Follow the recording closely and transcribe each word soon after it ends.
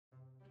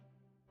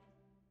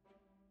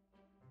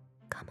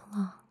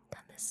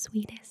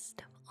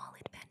sweetest of all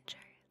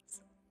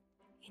adventures.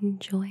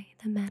 Enjoy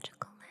the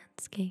magical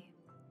landscape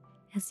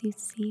as you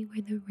see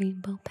where the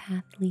rainbow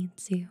path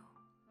leads you.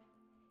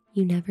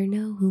 You never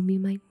know whom you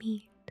might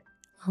meet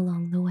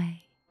along the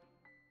way.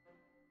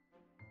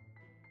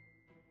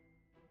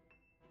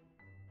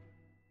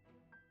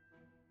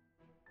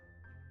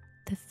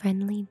 The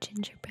friendly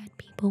gingerbread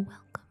people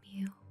welcome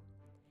you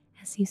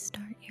as you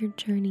start your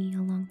journey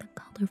along the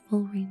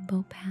colorful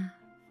rainbow path.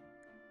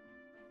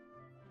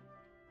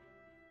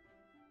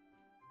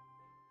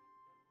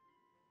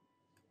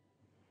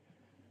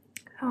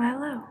 Oh,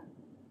 hello.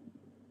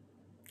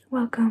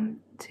 Welcome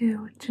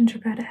to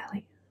Gingerbread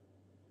Alley.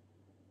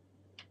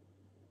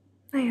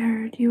 I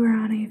heard you were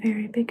on a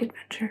very big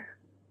adventure.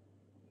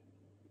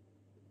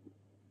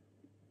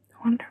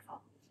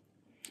 Wonderful.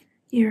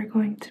 You're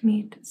going to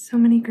meet so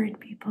many great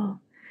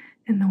people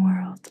in the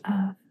world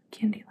of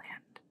Candyland.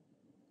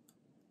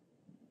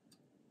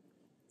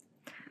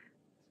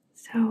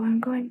 So I'm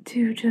going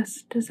to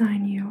just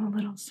design you a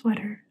little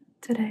sweater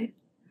today.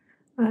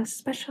 A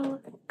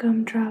special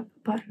gumdrop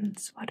button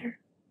sweater.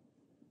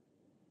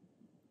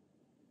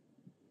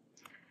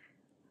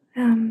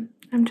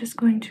 I'm just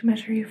going to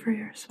measure you for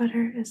your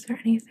sweater. Is there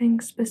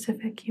anything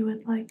specific you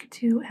would like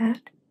to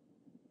add?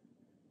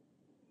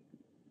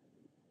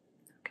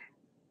 Okay.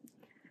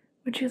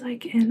 Would you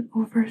like an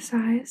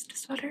oversized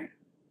sweater?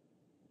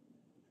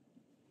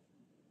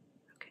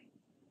 Okay.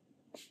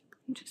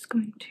 I'm just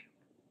going to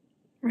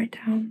write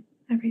down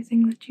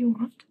everything that you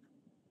want.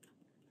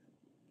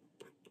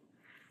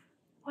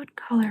 What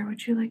color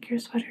would you like your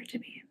sweater to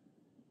be?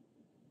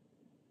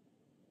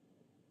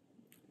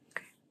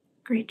 Okay,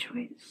 great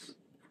choice.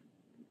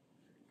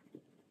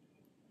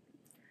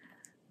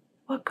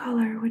 What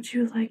color would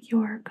you like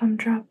your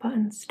gumdrop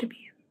buttons to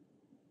be?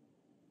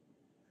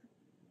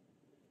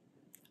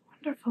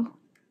 Wonderful.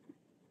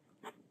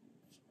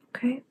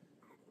 Okay.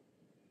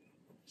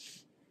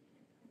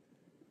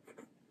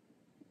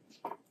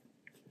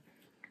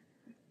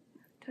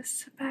 Just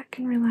sit back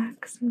and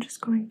relax. I'm just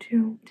going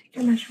to take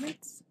your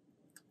measurements.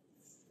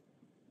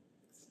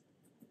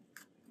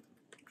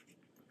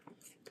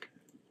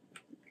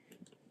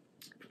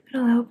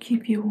 It'll help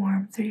keep you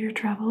warm through your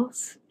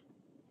travels.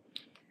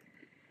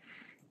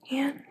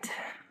 And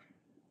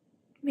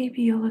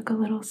maybe you'll look a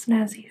little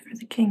snazzy for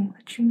the king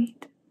that you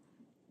meet.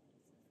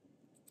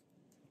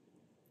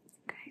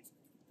 Okay.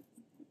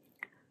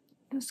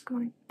 I'm just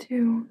going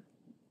to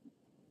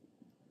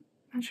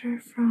measure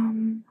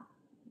from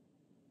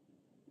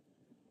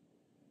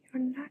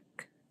your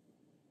neck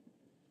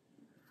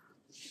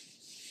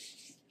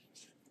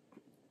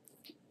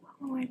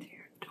all the way to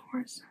your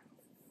torso.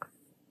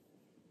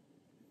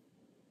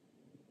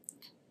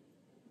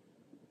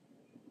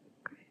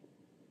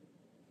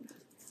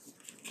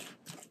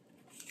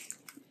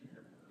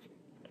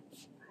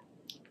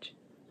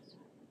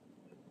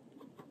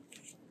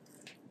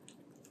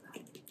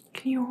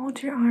 Can you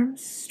hold your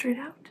arms straight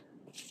out?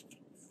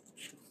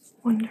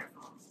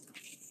 Wonderful.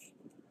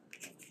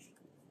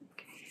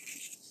 Okay.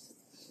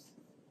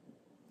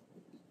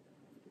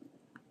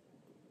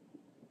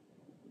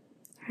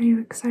 Are you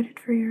excited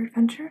for your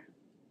adventure?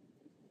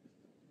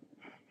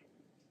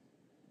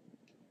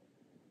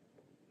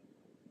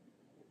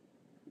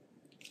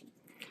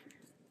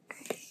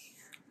 Okay.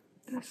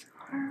 This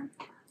arm.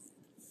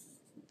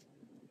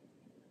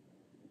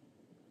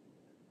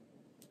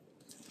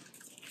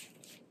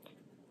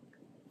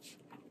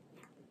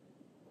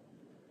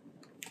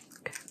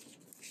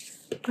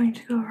 Going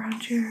to go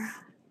around your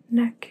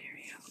neck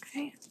area,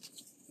 okay?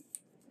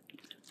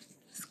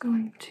 Just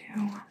going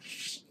to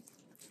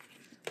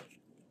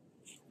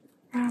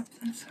wrap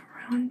this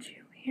around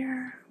you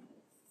here.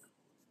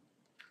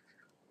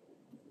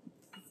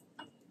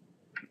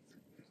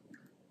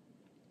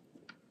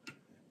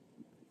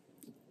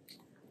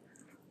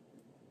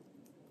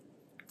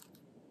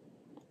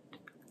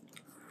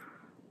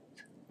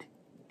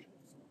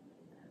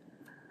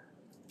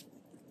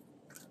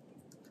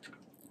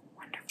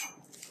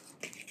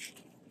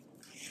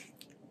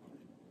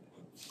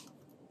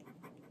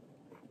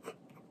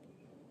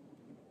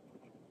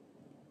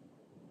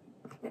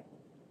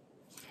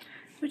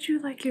 Would you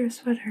like your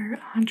sweater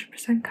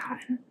 100%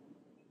 cotton?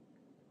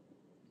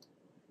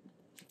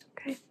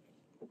 Okay.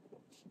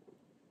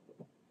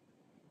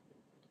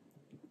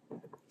 I'm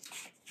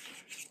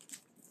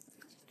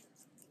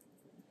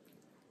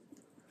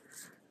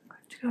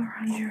going to go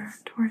around your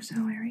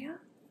torso area.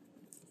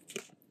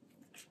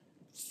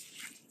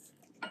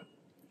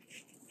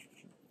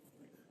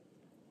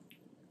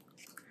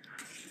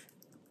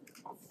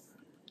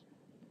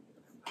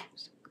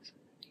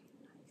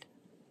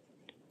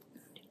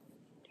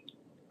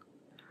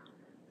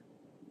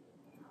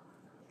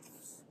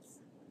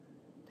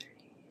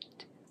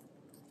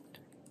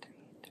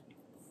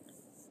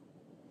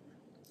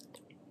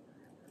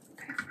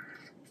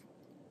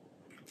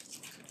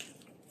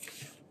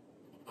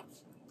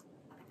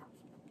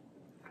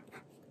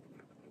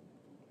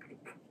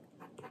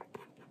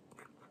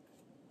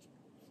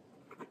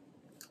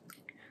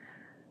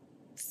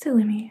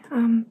 Silly me.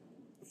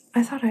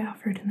 I thought I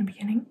offered in the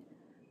beginning.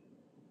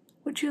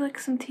 Would you like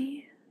some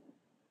tea?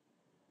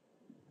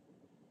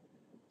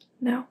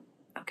 No?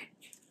 Okay.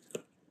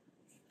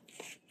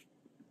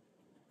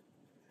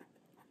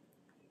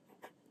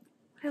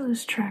 I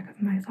lose track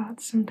of my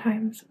thoughts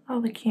sometimes with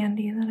all the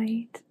candy that I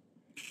eat.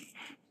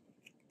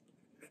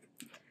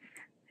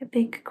 I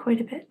bake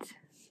quite a bit.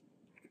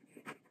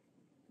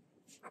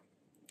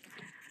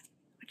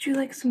 Would you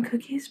like some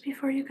cookies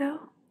before you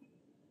go?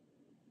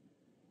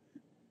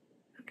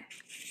 Okay.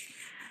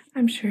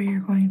 I'm sure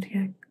you're going to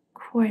get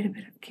quite a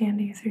bit of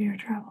candy through your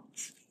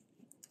travels.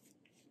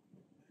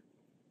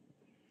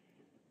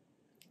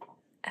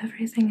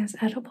 Everything is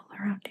edible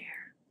around here.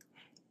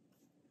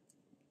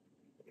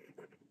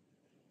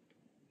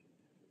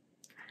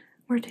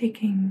 We're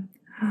taking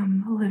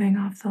living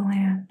off the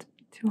land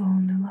to a whole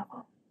new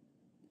level.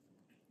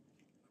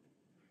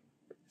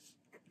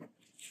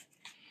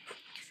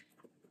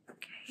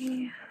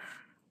 Okay.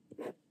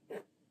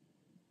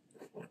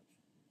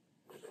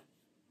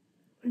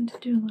 I'm going to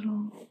do a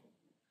little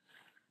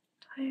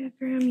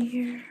diagram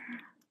here.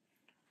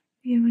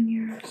 You and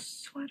your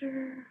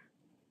sweater.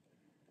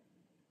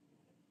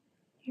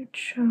 You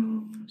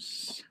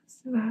chose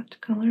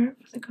that color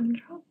for the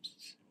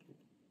gumdrops.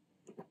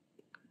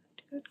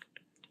 Good.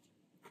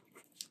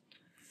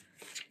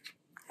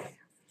 Okay.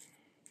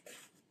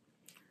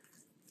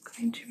 I'm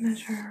going to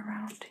measure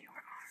around your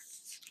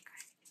arms.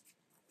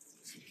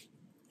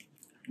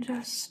 Okay.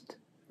 Just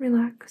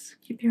relax.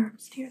 Keep your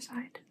arms to your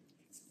side.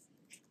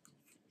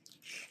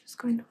 Just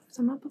going to lift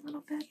them up a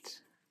little bit.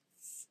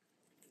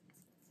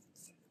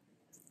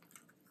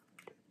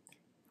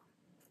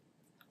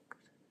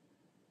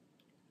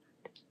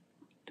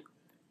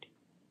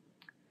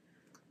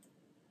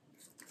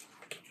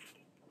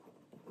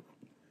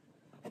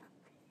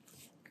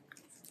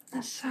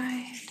 This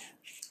side.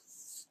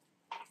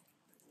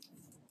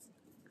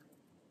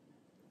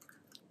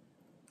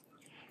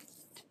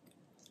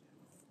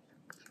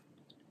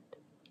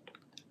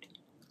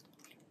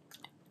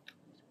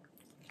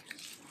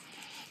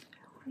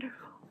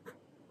 Wonderful.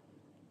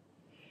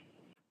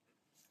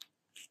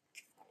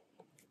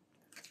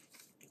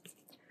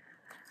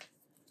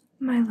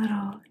 My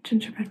little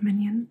gingerbread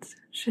minions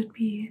should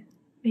be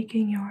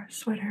making your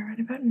sweater right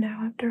about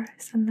now after I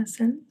send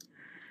this in.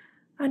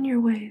 On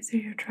your way through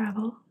your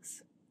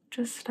travels,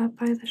 just stop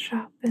by the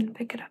shop and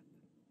pick it up.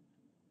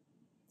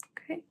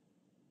 Okay?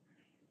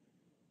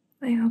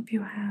 I hope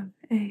you have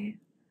a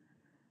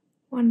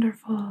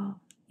wonderful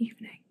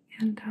evening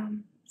and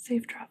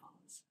safe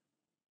travels.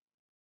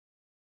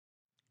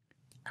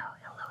 Oh,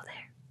 hello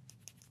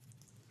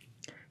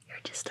there. You're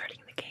just starting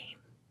the game.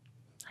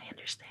 I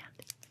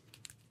understand.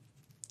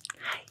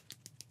 Hi.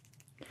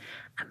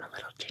 I'm a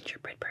little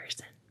gingerbread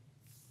person.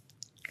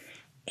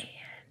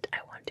 And I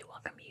want to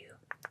welcome you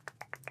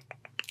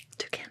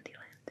to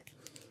Candyland.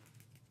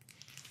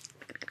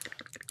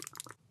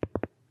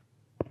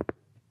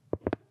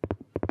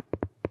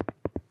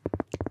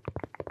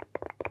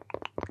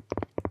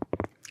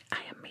 I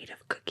am made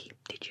of cookie.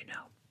 Did you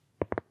know?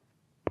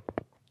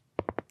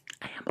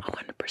 I am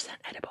 100%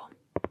 edible.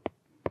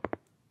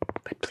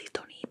 But please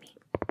don't eat me.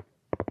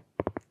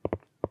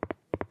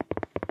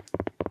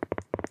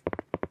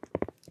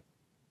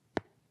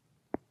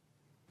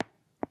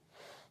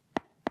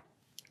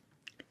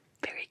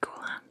 Very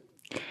cool, huh?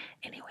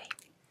 Anyway,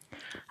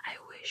 I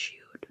wish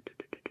you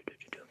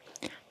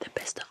the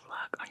best of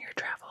luck on your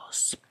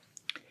travels.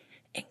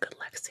 And good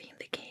luck seeing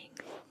the king,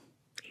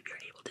 if you're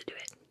able to do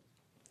it.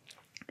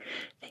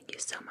 Thank you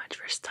so much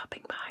for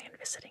stopping by and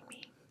visiting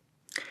me.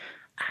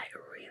 I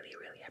really,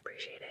 really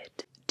appreciate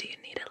it. Do you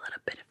need a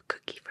little bit of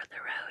cookie for the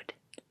road?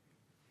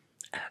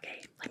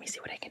 Okay, let me see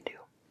what I can do.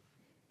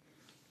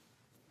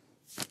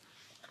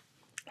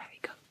 There we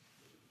go.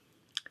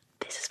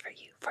 This is for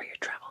you, for your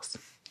travels.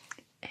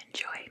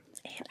 Enjoy,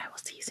 and I will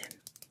see you soon.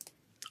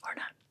 Or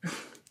not.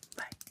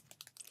 Bye.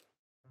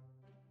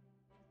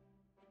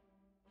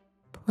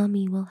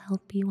 Plummy will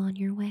help you on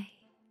your way.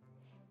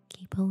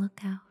 Keep a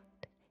lookout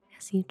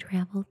as you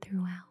travel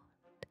throughout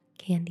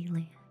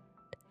Candyland.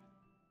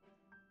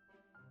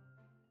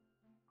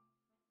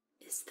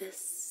 Is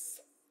this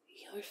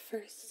your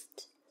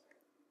first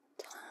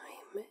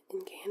time in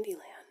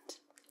Candyland?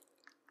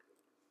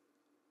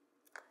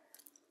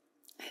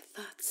 I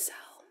thought so.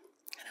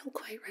 I don't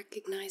quite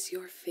recognize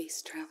your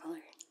face,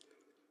 traveler.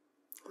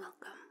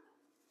 Welcome.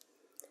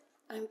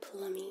 I'm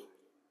Plummy.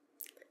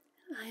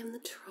 I am the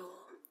troll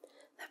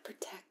that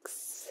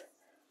protects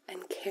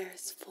and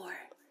cares for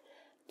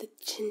the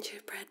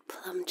gingerbread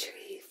plum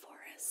tree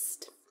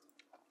forest.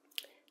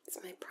 It's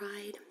my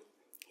pride,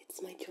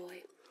 it's my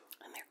joy,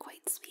 and they're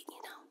quite sweet,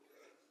 you know.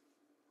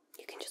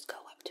 You can just go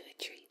up to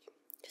a tree,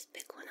 just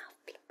pick one out,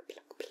 pluck,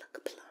 pluck, pluck a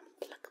plum,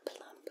 pluck a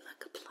plum,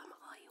 pluck a plum,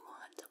 all you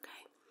want,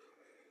 okay?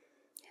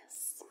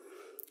 Yes.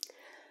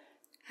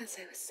 As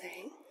I was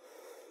saying,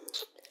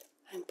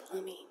 I'm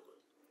Plummy.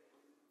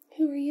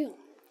 Who are you?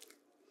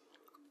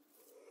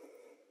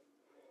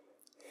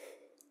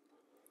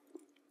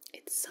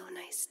 It's so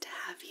nice to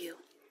have you.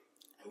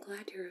 I'm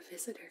glad you're a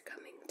visitor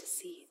coming to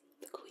see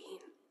the Queen.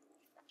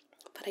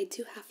 But I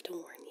do have to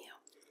warn you.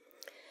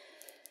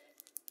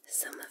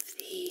 some of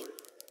the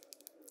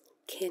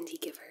candy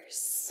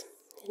givers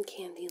in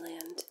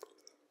Candyland.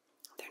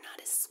 They're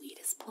not as sweet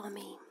as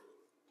Plummy.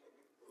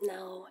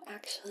 No,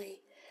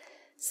 actually,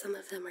 some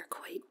of them are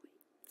quite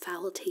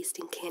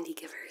foul-tasting candy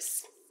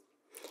givers.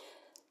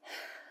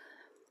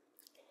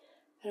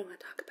 I don't want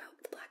to talk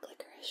about the black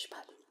licorice,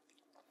 but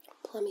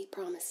Plummy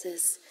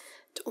promises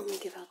to only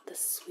give out the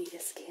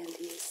sweetest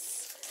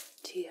candies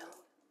to you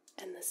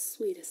and the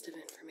sweetest of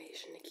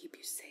information to keep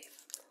you safe.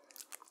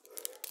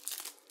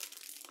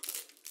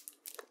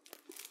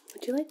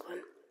 Would you like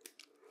one?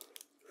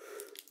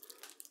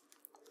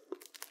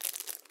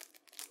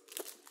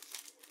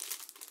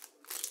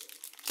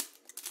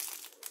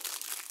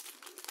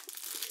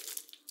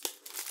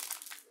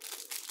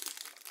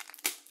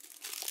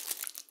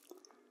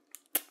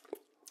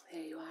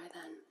 There you are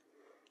then.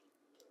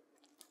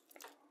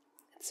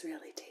 It's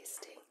really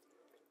tasty.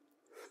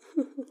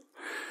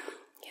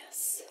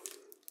 Yes.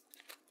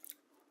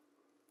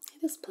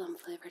 It is plum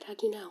flavored,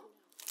 how'd you know?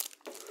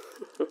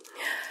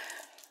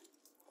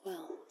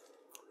 Well,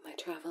 my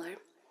traveler,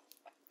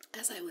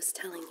 as I was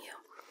telling you,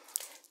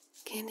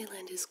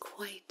 Candyland is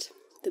quite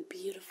the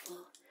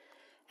beautiful,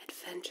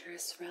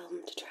 adventurous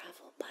realm to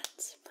travel, but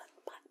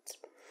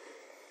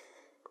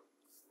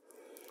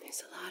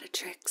there's a lot of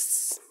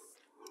tricks,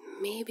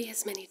 maybe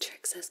as many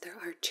tricks as there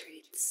are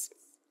treats,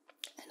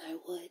 and I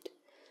would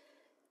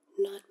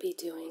not be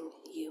doing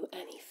you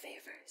any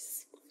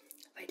favors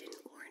if I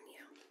didn't warn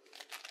you.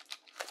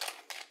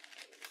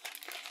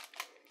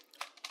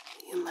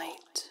 You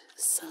might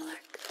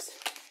select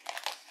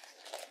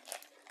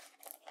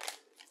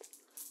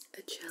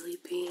a jelly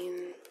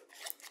bean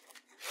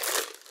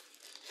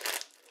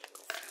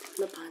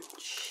from the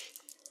bunch,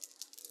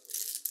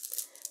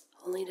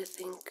 only to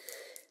think,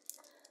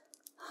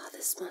 oh,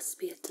 this must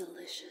be a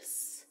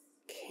delicious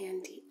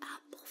candy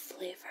apple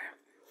flavor.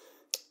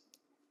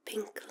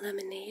 Pink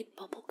lemonade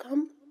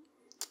bubblegum.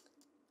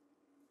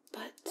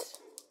 But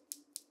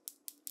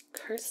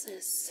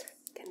curses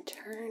can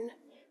turn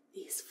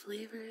these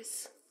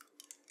flavors.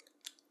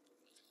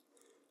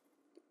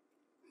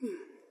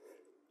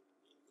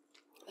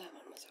 That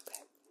one was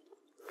okay.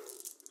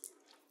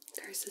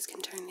 Curses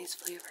can turn these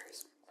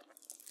flavors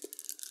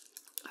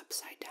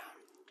upside down,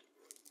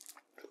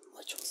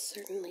 which will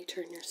certainly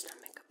turn your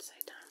stomach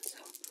upside down.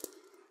 So,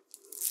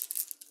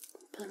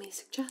 Plummy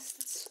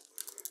suggests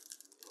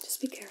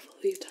just be careful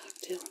who you talk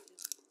to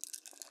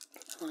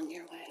along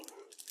your way.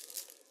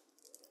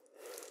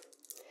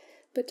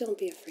 But don't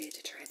be afraid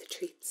to try the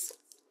treats.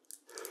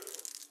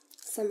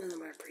 Some of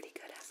them are pretty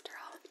good after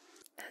all.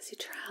 As you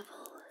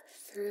travel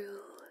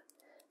through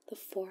the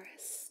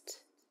forest,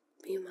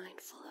 be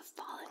mindful of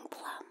falling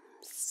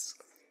plums.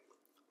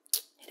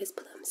 It is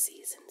plum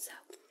season, so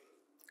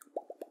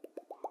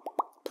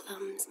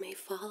plums may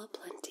fall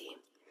aplenty.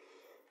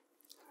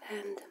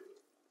 And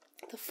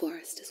the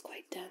forest is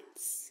quite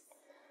dense.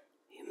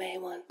 You may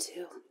want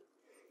to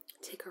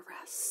take a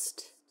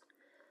rest.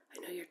 I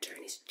know your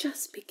journey's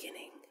just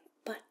beginning,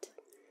 but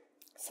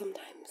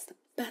sometimes the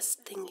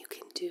best thing you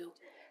can do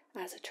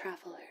as a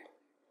traveler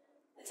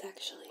is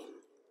actually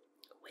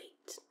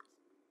wait.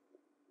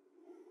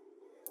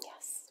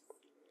 Yes.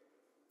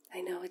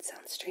 I know it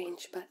sounds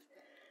strange, but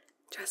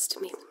trust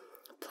me,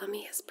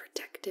 Plummy has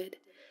protected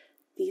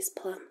these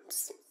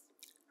plums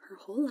her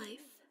whole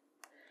life,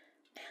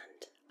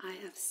 and I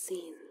have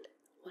seen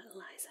what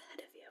lies ahead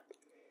of you.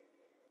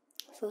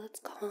 So let's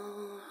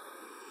calm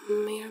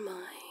your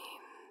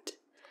mind,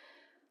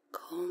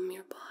 calm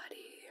your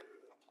body,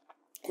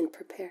 and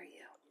prepare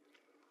you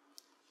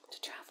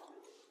to travel.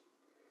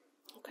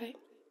 Okay?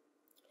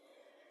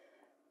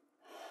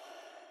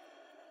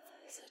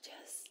 So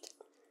just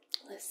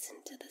listen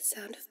to the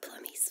sound of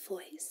Plummy's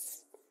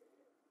voice.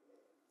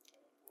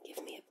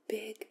 Give me a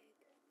big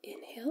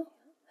inhale.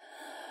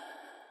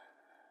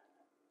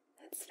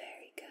 That's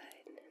very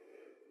good.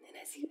 And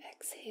as you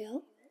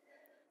exhale,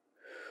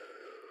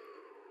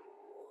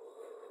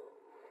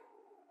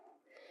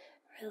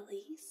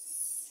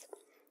 release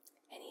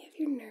any of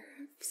your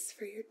nerves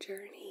for your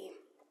journey.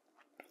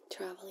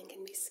 Traveling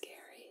can be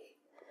scary,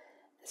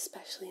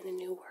 especially in a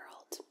new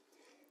world,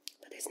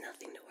 but there's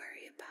nothing to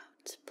worry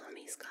about.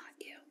 Plummy's got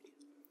you.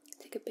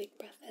 Take a big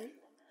breath in.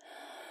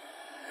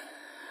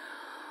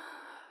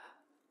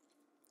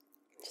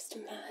 Just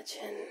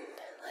imagine,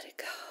 let it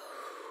go.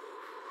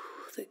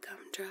 The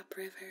gumdrop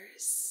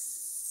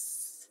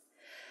rivers,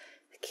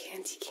 the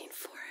candy cane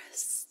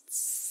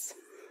forests.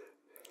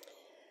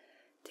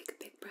 Take a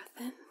big breath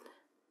in.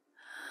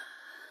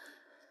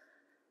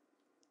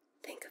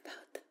 Think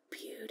about the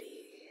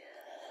beauty.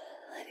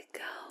 Let it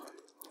go.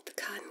 The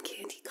cotton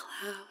candy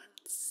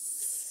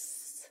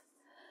clouds.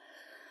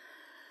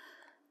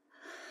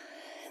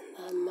 And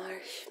the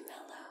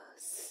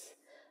marshmallows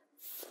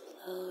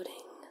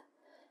floating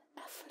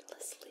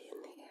effortlessly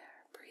in the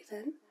air. Breathe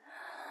in.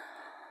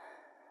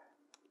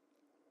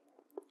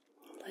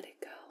 Let it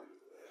go.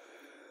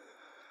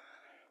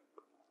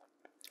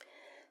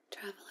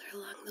 Traveler,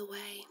 along the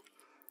way,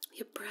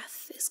 your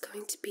breath is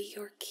going to be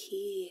your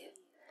key.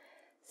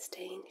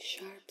 Staying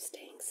sharp,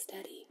 staying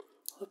steady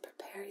will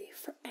prepare you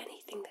for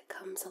anything that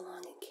comes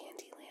along in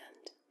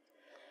Candyland.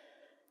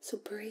 So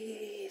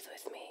breathe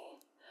with me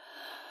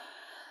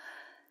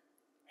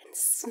and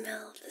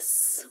smell the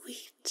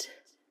sweet,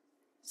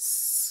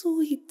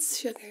 sweet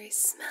sugary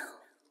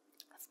smell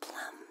of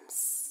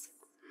plums.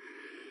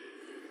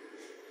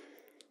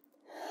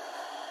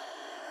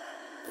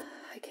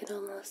 I can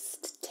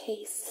almost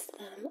taste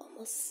them,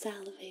 almost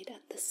salivate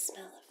at the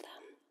smell of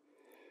them.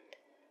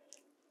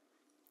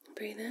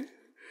 Breathe in.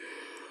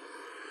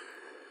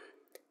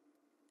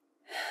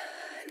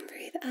 And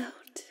breathe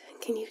out.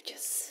 And can you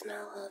just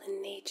smell all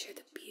the nature,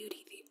 the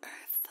beauty, the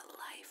earth, the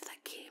life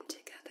that came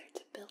together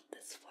to build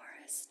this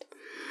forest?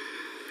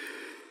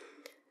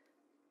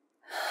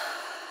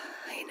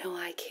 I know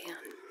I can.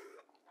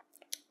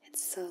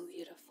 It's so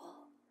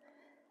beautiful.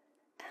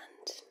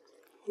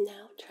 And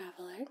now,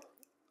 traveler,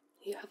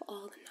 you have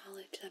all the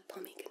knowledge that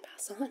Plummy can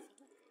pass on.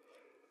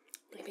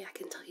 Maybe I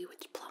can tell you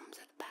which plums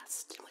are the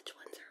best and which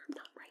ones are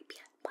not ripe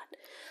yet, but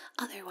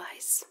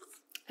otherwise,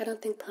 I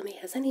don't think Plummy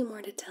has any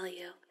more to tell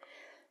you.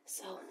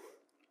 So,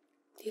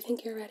 do you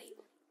think you're ready?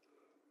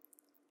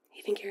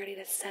 You think you're ready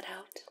to set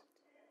out,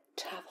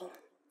 travel,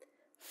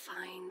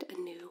 find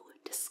anew,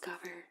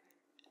 discover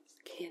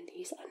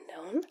Candy's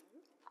unknown?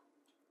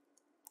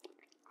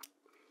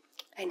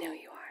 I know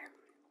you are.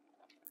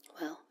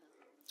 Well,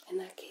 in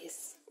that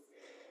case,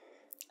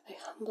 I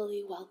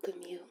humbly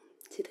welcome you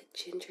to the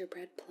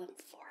Gingerbread Plum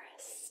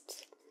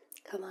Forest.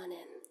 Come on in.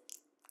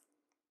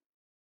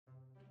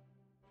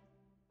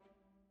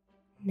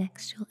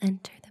 Next, you'll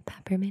enter the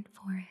peppermint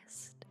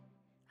forest.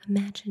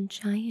 Imagine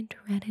giant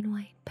red and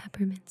white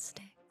peppermint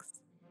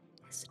sticks,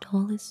 as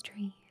tall as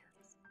trees.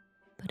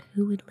 But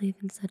who would live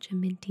in such a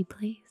minty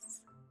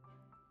place?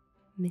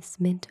 Miss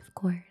Mint, of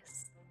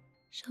course.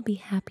 She'll be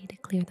happy to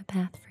clear the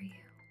path for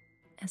you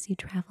as you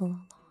travel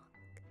along.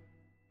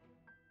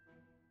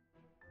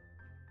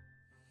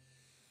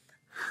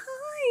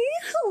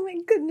 Hi! Oh my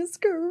goodness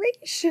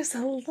gracious!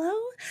 Hello?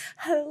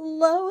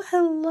 Hello,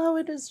 hello.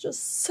 It is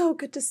just so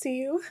good to see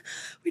you.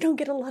 We don't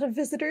get a lot of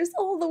visitors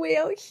all the way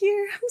out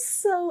here. I'm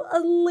so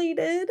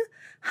elated.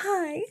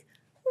 Hi,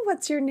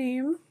 what's your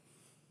name?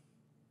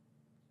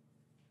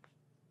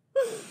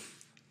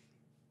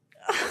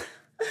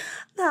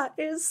 That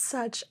is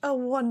such a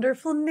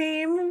wonderful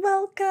name.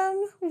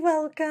 Welcome,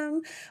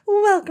 welcome,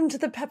 welcome to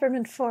the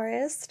Peppermint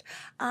Forest.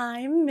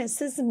 I'm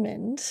Mrs.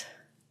 Mint.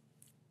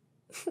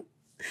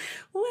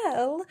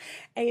 Well,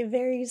 a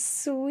very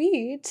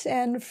sweet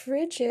and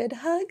frigid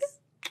hug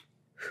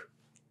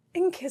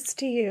and kiss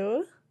to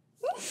you.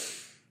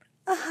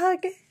 A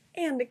hug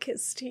and a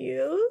kiss to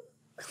you.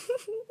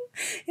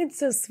 It's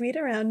so sweet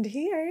around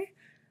here.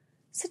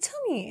 So tell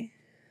me,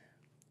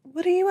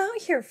 what are you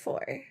out here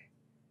for?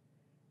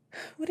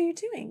 What are you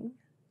doing?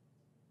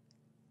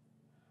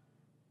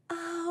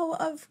 Oh,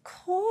 of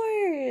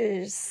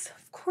course.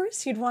 Of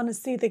course you'd want to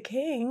see the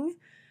king.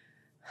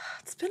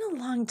 It's been a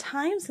long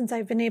time since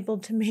I've been able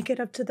to make it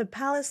up to the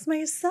palace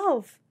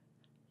myself.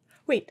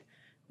 Wait.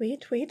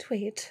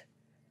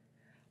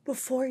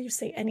 Before you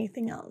say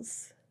anything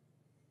else,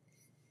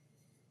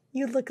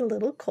 you look a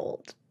little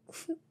cold.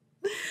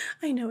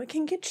 I know it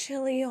can get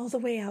chilly all the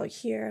way out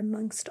here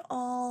amongst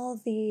all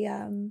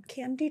the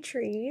candy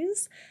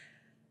trees.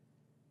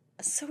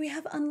 So we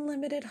have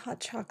unlimited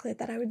hot chocolate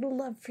that I would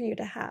love for you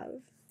to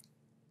have.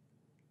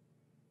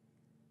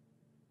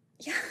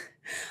 Yeah,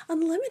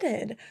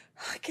 unlimited.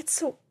 It gets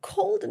so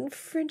cold and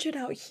frigid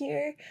out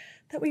here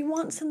that we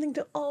want something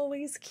to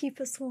always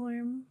keep us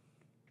warm.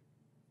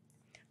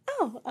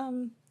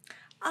 Oh,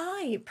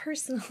 I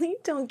personally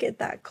don't get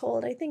that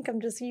cold. I think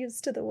I'm just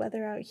used to the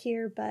weather out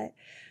here, but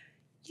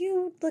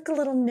you look a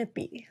little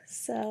nippy,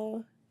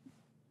 so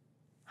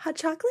hot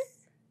chocolate?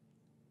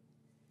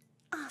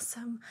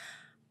 Awesome.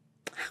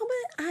 How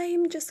about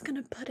I'm just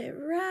gonna put it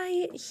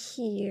right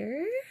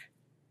here.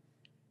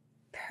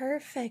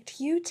 Perfect.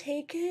 You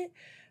take it,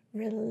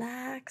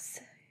 relax,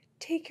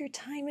 take your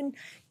time and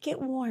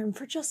get warm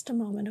for just a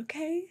moment,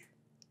 okay?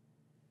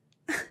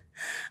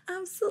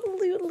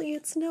 Absolutely,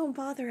 it's no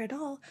bother at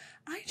all.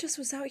 I just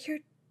was out here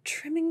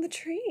trimming the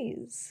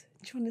trees.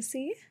 Do you want to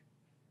see?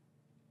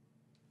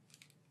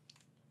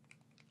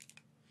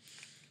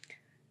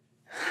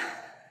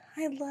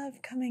 I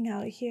love coming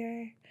out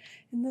here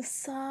in the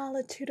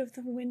solitude of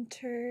the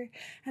winter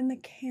and the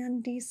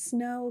candy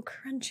snow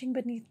crunching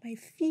beneath my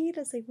feet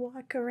as I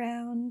walk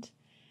around.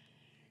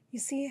 You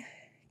see,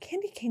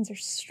 candy canes are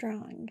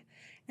strong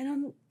and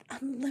an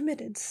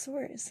unlimited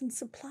source and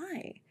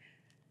supply.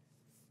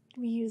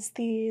 We use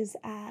these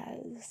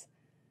as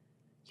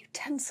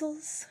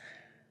utensils,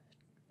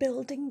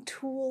 building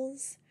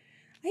tools.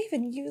 I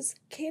even use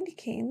candy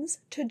canes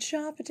to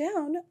chop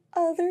down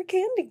other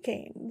candy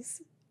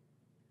canes.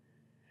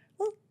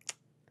 Well,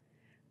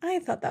 I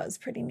thought that was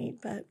pretty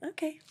neat, but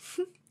okay.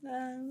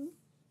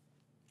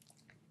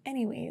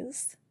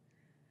 Anyways,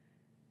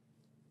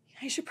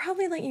 I should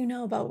probably let you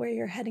know about where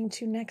you're heading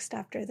to next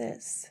after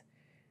this,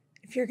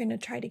 if you're going to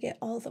try to get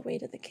all the way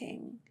to the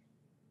king.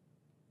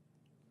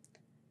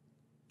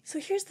 So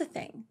here's the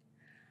thing.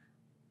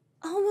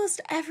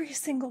 almost every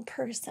single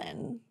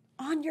person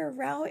on your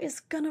route is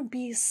gonna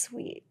be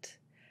sweet.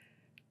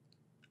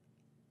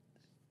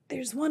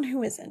 There's one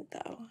who isn't,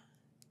 though.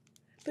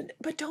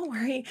 But don't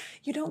worry,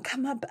 you don't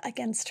come up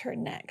against her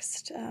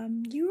next.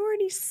 You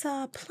already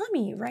saw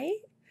Plummy, right?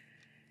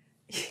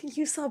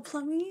 You saw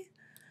Plummy?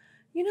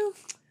 You know,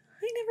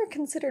 I never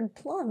considered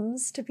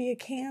plums to be a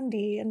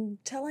candy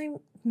until I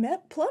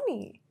met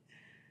Plummy.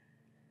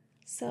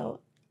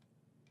 So,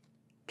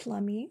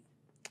 Plummy,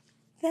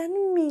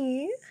 then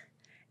me,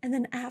 and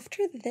then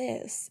after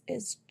this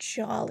is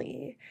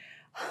Jolly.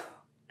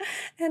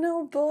 And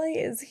oh boy,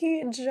 is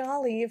he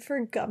jolly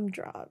for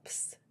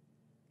gumdrops.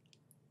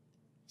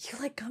 You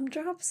like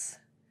gumdrops?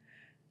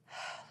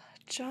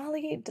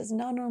 Jolly does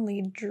not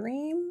only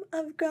dream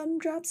of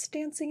gumdrops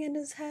dancing in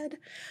his head,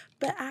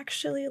 but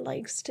actually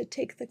likes to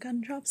take the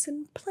gumdrops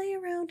and play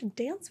around and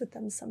dance with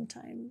them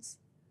sometimes.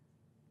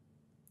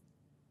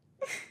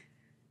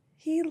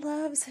 He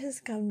loves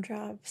his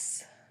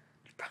gumdrops,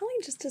 probably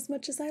just as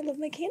much as I love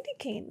my candy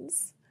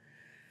canes.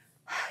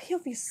 He'll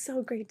be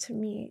so great to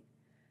meet.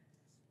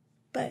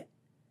 But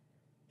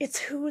it's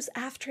who's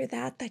after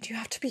that you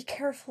have to be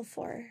careful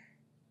for.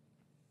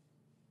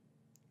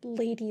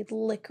 Lady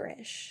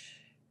Licorice.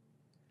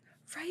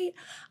 Right?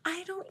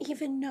 I don't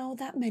even know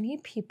that many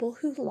people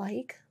who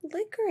like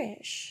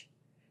licorice.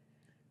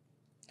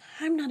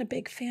 I'm not a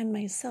big fan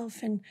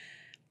myself, and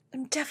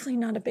I'm definitely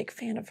not a big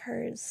fan of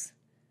hers.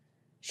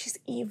 She's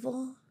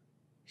evil.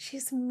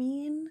 She's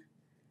mean.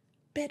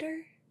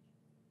 Bitter.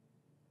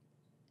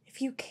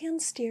 If you can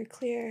steer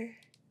clear,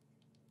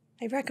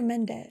 I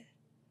recommend it.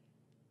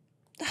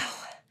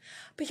 Oh,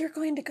 but you're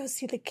going to go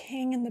see the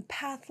king, and the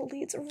path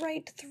leads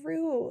right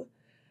through.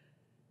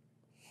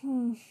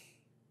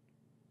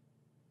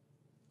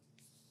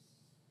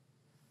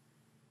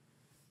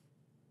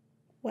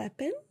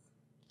 Weapon?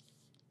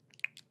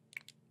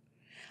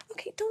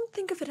 Okay, don't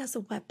think of it as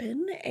a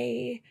weapon.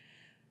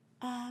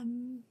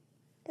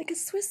 Like a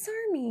Swiss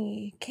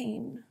Army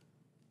cane.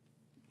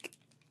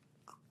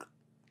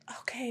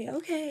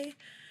 Okay.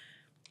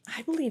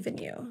 I believe in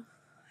you.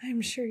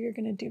 I'm sure you're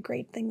gonna do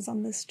great things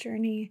on this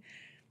journey.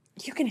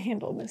 You can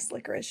handle Miss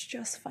Licorice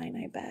just fine,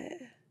 I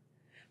bet.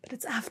 But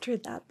it's after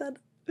that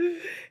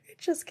it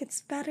just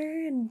gets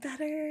better and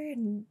better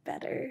and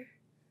better.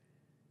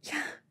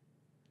 Yeah.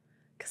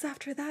 Because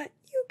after that,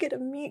 you get to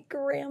meet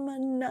Gramma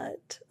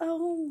Nutt.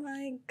 Oh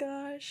my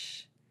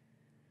gosh.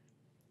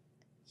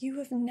 You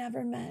have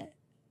never met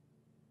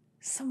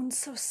someone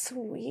so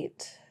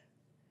sweet,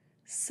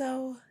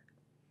 so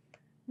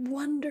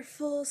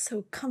wonderful,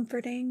 so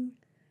comforting,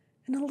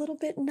 and a little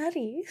bit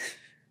nutty.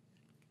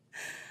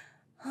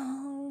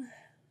 Oh,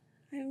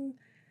 I'm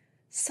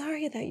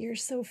sorry that you're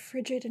so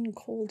frigid and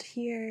cold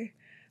here.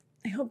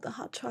 I hope the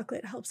hot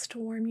chocolate helps to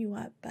warm you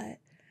up, but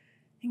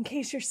in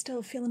case you're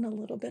still feeling a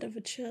little bit of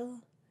a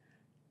chill,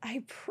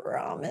 I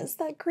promise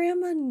that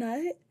Gramma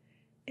Nutt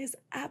is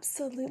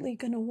absolutely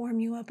going to warm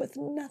you up with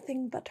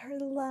nothing but her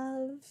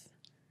love.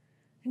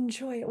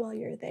 Enjoy it while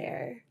you're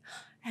there.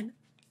 And,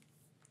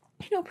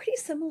 pretty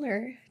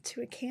similar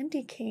to a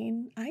candy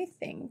cane, I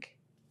think,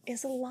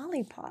 is a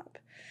lollipop.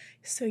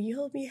 So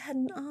you'll be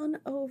heading on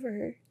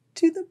over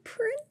to the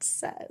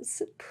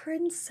Princess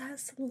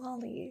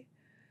Lolli.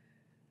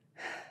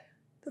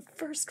 The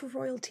first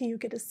royalty you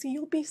get to see.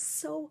 You'll be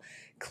so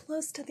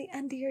close to the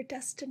end of your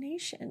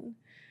destination.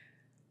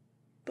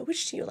 But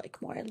which do you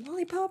like more,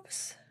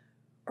 lollipops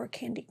or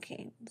candy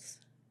canes?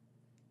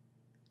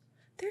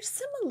 They're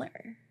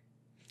similar.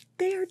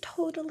 They are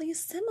totally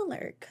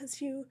similar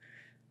because you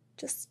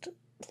just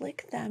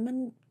lick them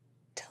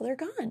until they're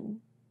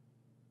gone.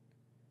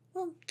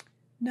 Well,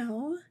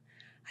 no,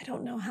 I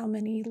don't know how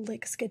many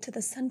licks get to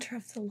the center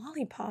of the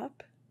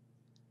lollipop.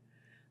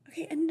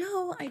 Okay, and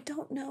no, I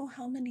don't know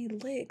how many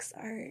licks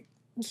are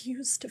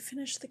used to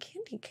finish the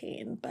candy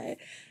cane, but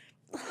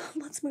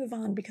let's move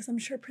on because I'm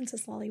sure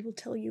Princess Lolli will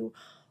tell you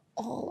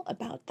all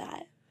about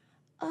that.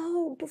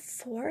 Oh,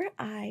 before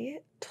I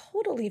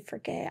totally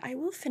forget, I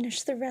will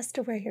finish the rest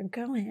of where you're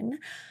going.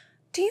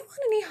 Do you want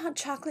any hot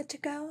chocolate to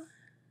go?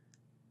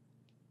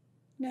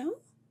 No?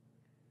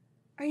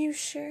 Are you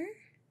sure?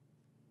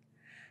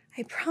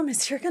 I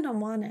promise you're gonna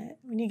want it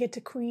when you get to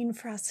Queen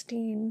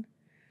Frostine.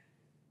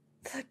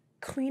 The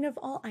queen of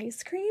all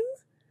ice cream?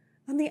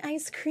 On the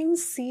ice cream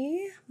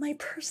sea? My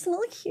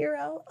personal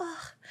hero?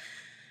 Ugh.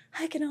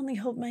 I can only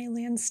hope my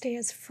land stay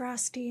as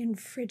frosty and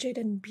frigid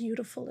and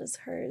beautiful as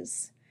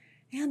hers.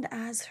 And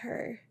as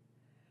her.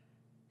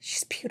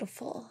 She's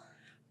beautiful.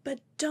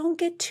 But don't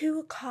get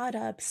too caught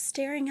up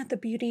staring at the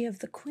beauty of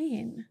the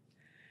queen.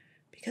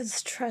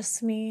 Because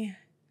trust me,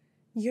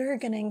 you're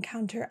gonna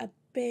encounter a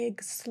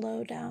big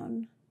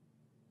slowdown.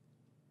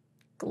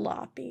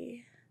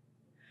 Gloppy.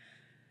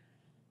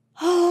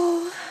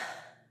 Oh,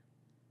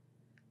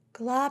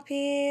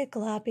 Gloppy.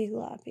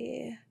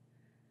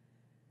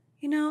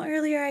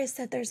 Earlier I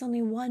said there's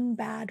only one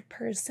bad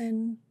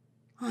person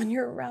on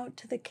your route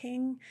to the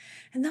king,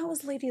 and that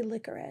was Lady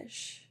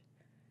Licorice.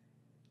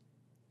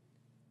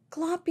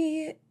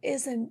 Gloppy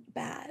isn't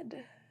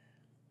bad.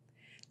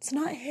 It's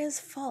not his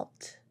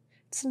fault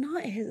it's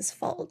not his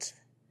fault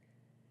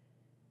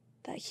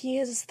that he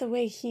is the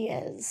way he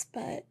is,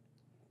 but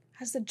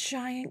as a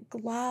giant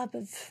glob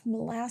of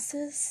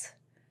molasses,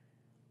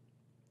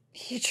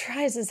 he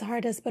tries his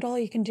hardest, but all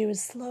you can do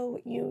is slow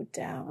you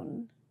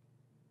down.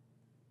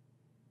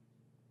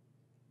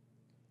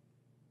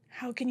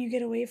 How can you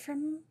get away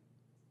from him?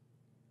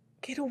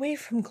 Get away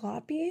from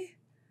Gloppy?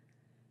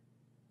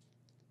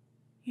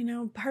 You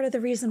know, part of the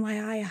reason why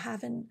I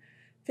haven't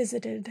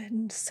visited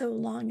in so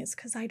long is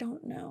because I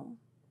don't know.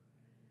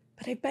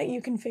 But I bet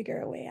you can figure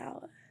a way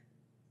out.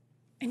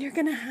 And you're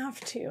gonna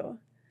have to.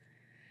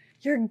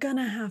 You're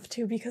gonna have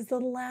to, because the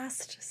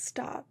last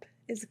stop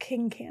is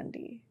King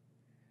Kandy.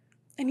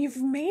 And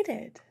you've made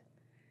it.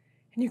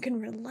 And you can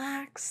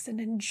relax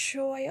and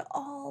enjoy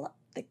all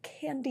the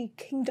Candy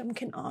Kingdom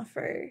can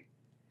offer.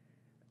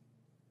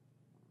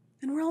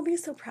 And we'll all be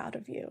so proud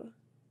of you.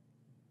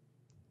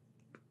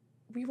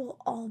 We will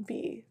all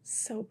be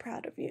so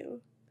proud of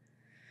you.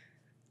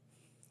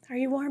 Are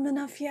you warm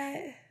enough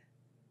yet?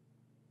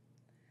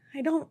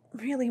 I don't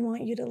really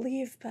want you to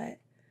leave, but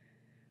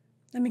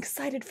I'm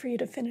excited for you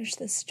to finish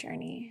this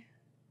journey.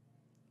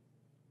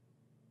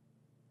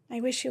 I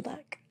wish you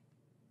luck.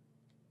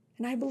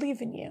 And I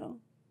believe in you.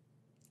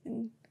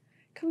 And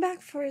come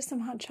back for some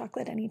hot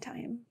chocolate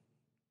anytime.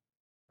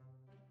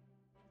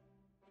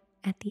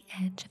 At the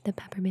edge of the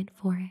peppermint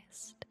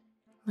forest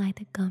lie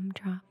the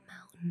gumdrop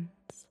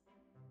mountains.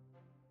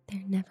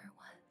 There never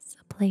was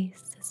a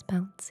place as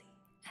bouncy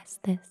as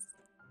this.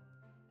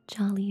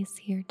 Jolly is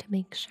here to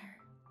make sure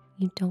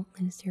you don't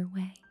lose your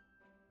way.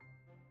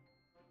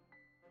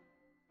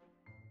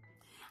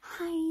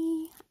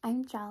 Hi,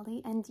 I'm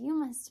Jolly, and you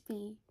must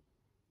be...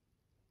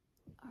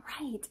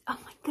 Right, oh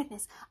my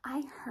goodness,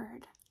 I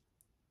heard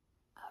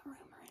a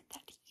rumor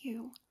that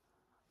you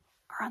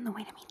are on the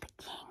way to meet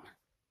the king.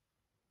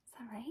 Is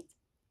that right?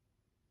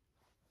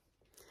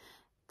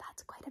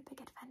 That's quite a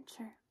big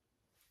adventure.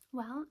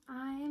 Well,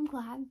 I am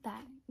glad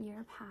that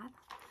your path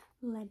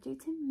led you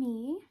to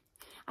me.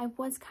 I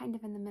was kind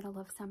of in the middle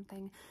of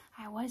something.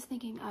 I was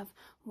thinking of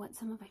what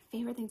some of my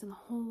favorite things in the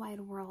whole wide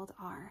world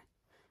are.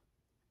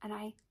 And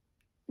I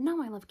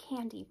know I love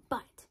candy,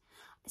 but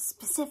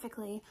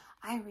specifically,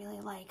 I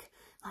really like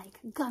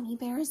gummy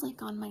bears,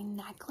 like on my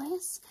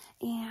necklace,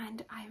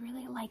 and I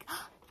really like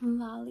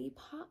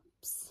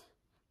lollipops.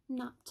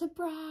 Not to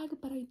brag,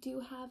 but I do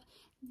have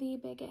the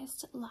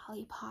biggest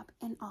lollipop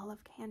in all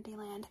of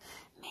Candyland.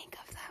 Make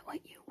of that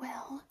what you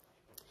will.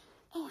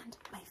 And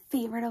my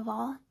favorite of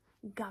all,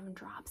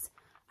 gumdrops.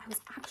 I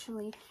was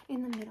actually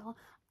in the middle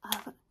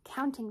of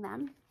counting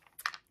them.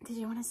 Did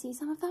you want to see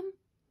some of them?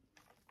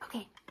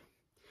 Okay,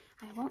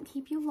 I won't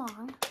keep you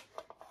long,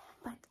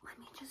 but let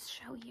me just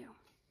show you.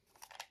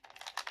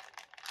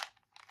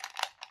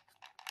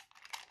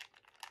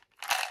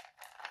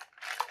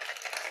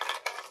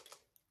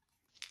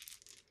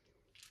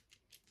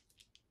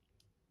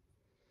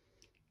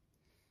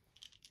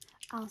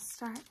 I'll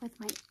start with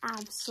my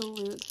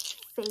absolute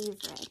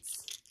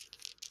favorites.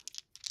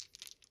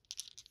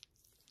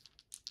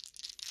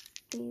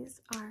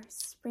 These are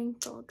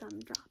sprinkle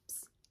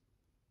gumdrops.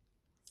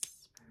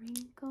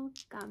 Sprinkle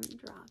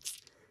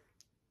gumdrops.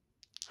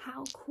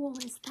 How cool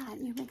is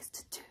that? You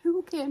mixed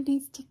two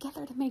candies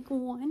together to make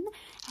one,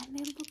 and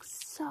they look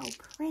so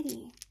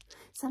pretty.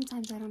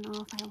 Sometimes I don't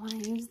know if I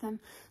want to use them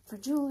for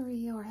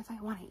jewelry or if I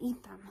want to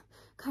eat them.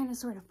 Kind of,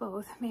 sort of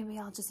both. Maybe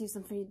I'll just use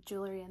them for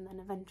jewelry and then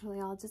eventually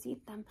I'll just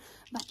eat them.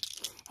 But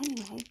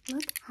anyway,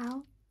 look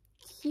how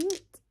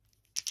cute.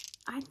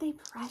 Aren't they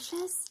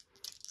precious?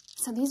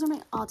 So these are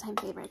my all-time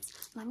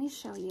favorites. Let me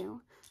show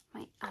you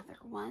my other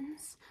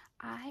ones.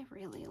 I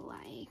really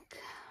like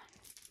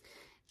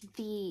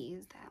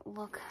these that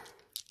look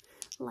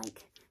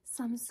like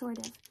some sort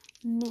of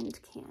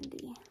mint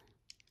candy.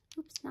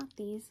 Oops, not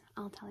these.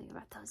 I'll tell you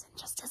about those in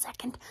just a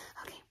second.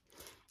 Okay,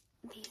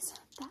 these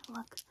that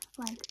look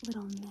like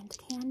little mint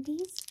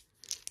candies.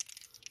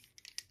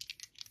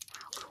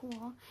 How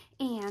cool.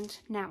 And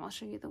now I'll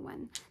show you the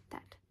one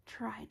that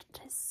tried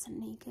to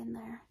sneak in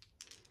there.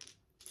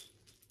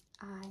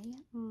 I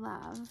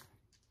love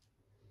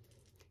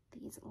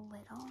these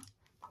little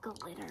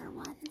glitter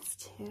ones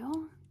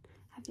too.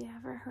 Have you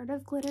ever heard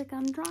of glitter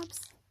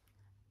gumdrops?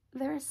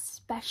 They're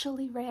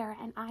especially rare,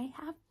 and I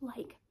have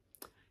like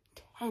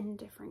 10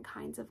 different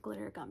kinds of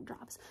glitter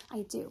gumdrops.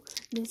 I do.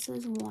 This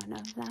is one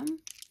of them.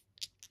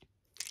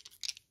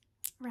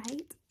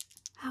 Right?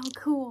 How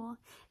cool.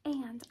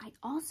 And I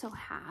also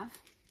have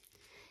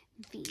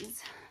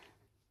these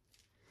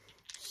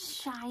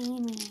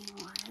shiny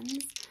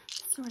ones,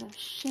 sort of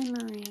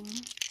shimmering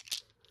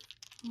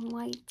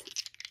white,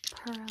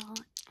 pearl,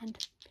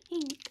 and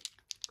pink.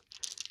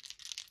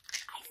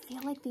 I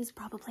feel like these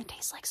probably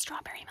taste like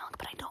strawberry milk,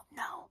 but I don't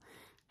know.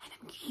 And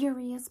I'm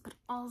curious, but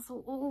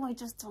also, oh, I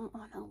just don't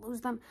want to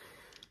lose them.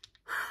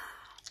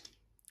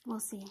 We'll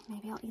see.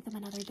 Maybe I'll eat them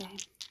another day.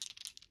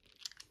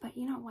 But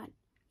you know what?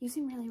 You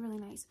seem really, really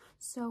nice.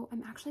 So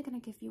I'm actually going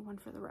to give you one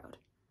for the road.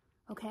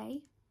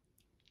 Okay?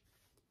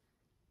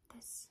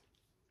 This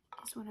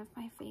is one of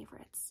my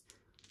favorites.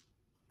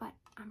 But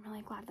I'm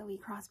really glad that we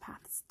crossed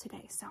paths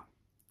today. So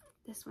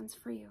this one's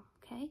for you,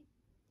 okay?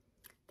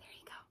 There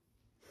you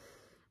go.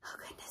 Oh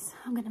goodness,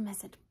 I'm gonna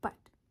miss it, but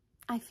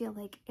I feel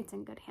like it's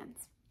in good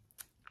hands.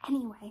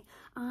 Anyway,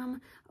 oh,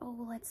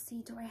 let's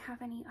see. Do I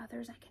have any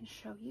others I can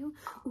show you?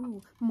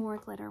 Ooh, more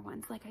glitter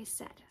ones. Like I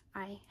said,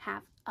 I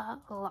have a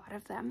lot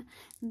of them.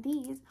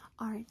 These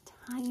are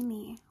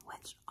tiny,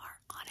 which are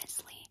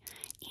honestly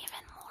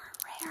even more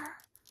rare.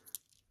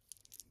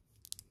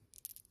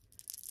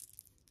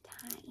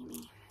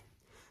 Tiny.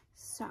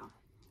 So,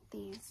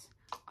 these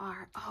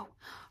are, oh,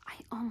 I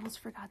almost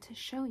forgot to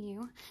show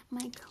you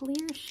my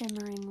clear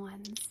shimmering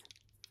ones.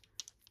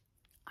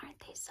 Aren't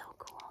they so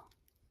cool?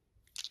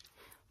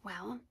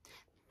 Well,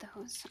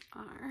 those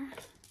are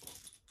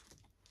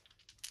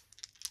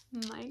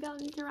my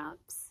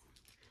gumdrops.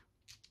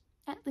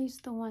 At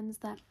least the ones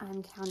that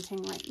I'm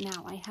counting right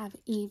now. I have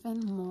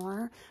even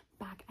more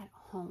back at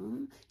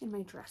home in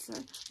my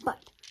dresser,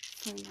 but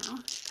for now,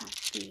 got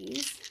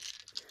these.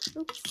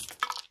 Oops.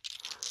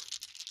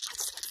 I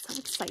just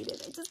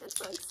get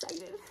so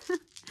excited.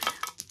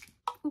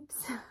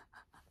 Oops.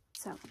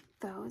 So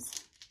those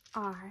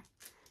are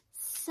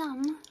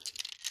some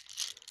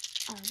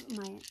of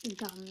my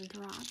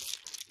gumdrops.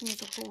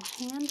 Here's a whole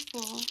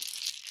handful.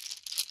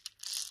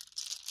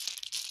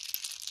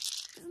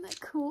 Isn't that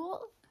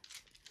cool?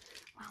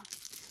 Well,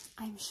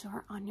 I'm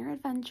sure on your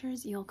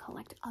adventures you'll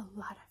collect a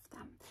lot of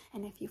them.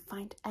 And if you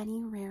find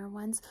any rare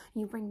ones,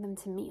 you bring them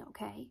to me,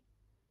 okay?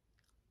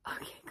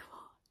 Okay,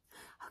 cool.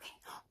 Okay,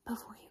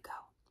 before you go,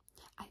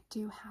 I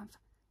do have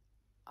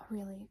a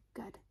really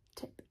good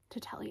tip to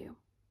tell you.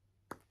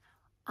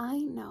 I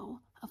know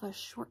of a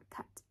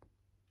shortcut.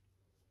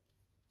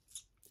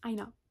 I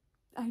know.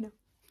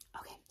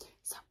 Okay,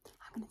 so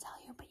I'm gonna tell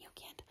you, but you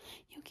can't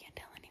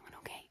tell anyone,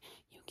 okay?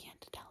 You can't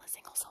tell a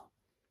single soul.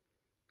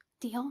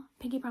 Deal?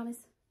 Pinky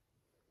promise?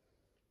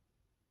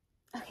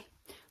 Okay,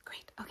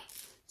 great. Okay,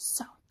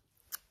 so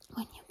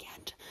when you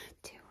get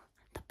to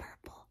the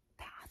purple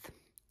path,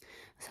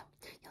 so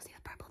you'll see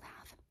the purple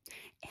path,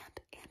 and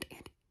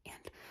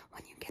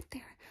when you get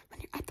there,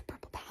 when you're at the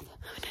purple path,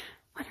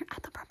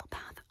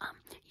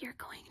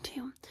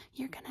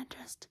 you're gonna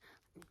just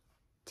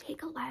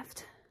take a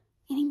left,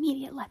 an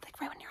immediate left, like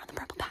right when you're on the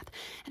purple path,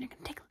 and you're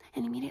gonna take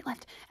an immediate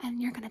left,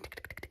 and you're gonna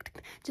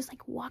just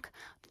like walk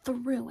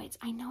through it.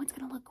 I know it's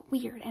gonna look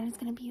weird, and it's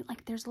gonna be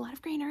like there's a lot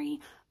of greenery,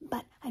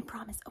 but I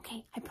promise,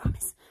 okay? I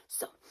promise.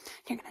 So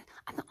you're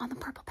gonna on the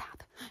purple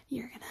path,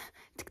 you're gonna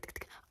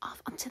off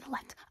onto the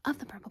left of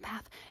the purple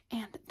path,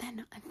 and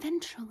then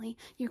eventually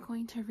you're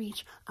going to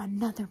reach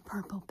another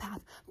purple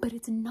path, but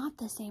it's not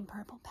the same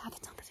purple path.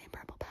 It's not the same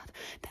purple path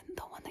than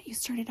the one that you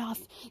started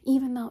off.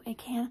 Even though it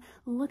can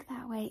look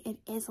that way, it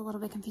is a little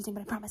bit confusing,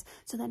 but I promise.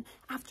 So then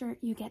after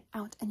you get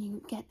out and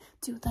you get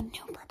to the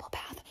new purple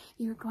path,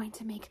 you're going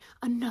to make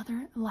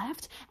another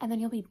left, and then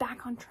you'll be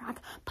back on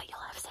track, but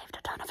you'll have saved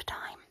a ton of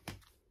time.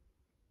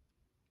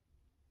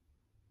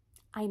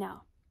 I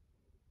know.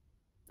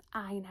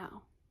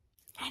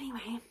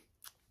 Anyway,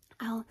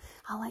 I'll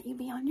let you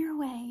be on your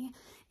way,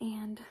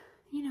 and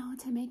you know,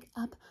 to make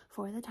up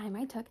for the time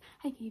I took,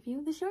 I gave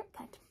you the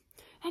shortcut.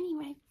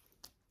 Anyway,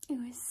 it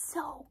was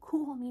so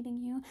cool meeting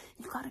you.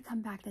 You've got to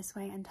come back this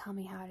way and tell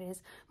me how it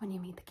is when you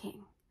meet the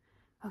king.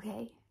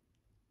 Okay?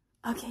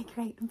 Okay,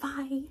 great.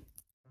 Bye.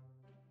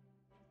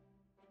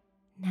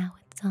 Now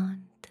it's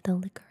on to the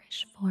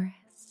Licorice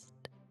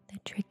Forest. The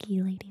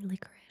tricky Lady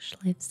Licorice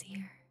lives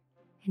here,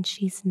 and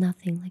she's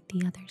nothing like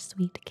the other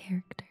sweet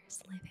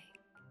characters living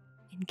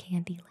in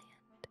Candyland.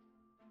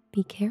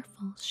 Be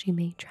careful, she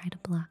may try to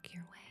block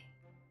your way.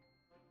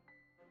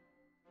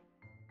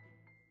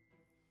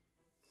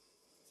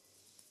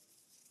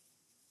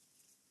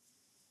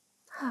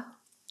 Oh,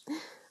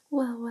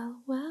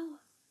 well,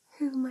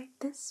 who might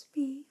this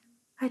be?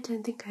 I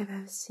don't think I've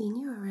ever seen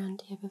you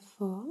around here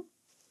before.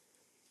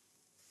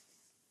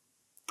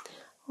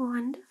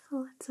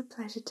 Wonderful, it's a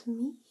pleasure to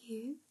meet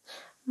you.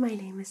 My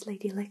name is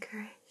Lady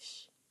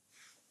Licorice.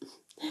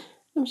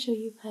 I'm sure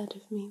you've heard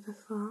of me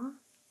before.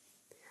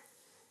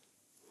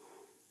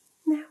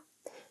 Now,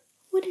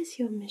 what is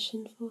your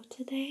mission for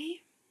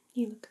today?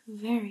 You look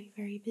very,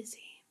 very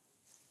busy.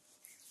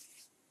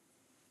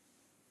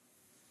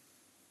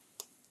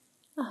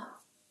 Oh,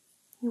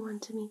 you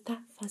want to meet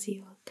that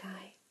fuzzy old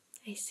guy.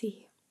 I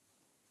see.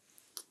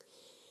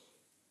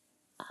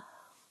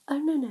 Oh,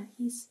 no,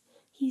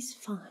 he's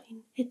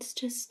fine. It's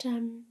just,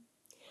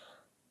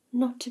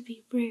 not to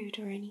be rude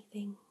or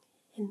anything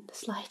in the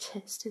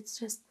slightest. It's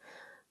just,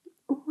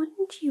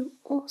 wouldn't you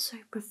also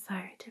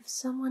prefer it if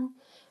someone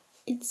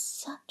in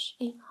such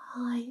a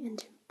high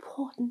and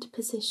important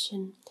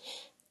position,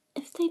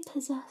 if they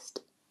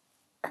possessed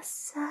a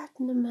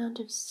certain amount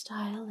of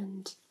style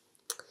and,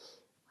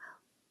 well,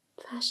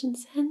 fashion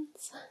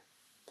sense?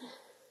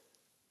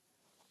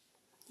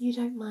 You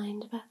don't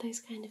mind about those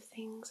kind of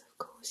things, of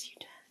course you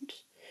don't.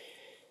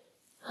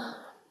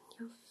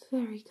 You're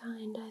very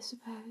kind, I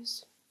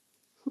suppose.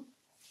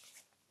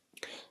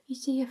 You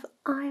see, if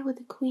I were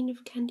the Queen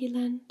of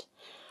Candyland,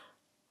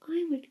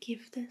 I would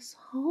give this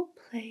whole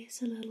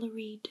place a little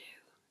redo.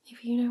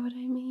 if you know what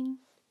I mean.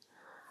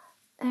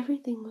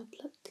 Everything would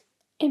look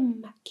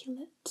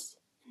immaculate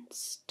and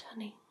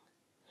stunning.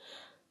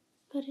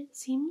 But it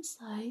seems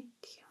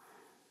like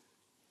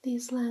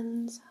these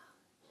lands are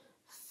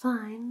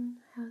fine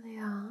how they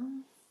are.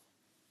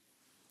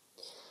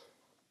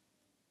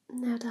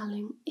 Now,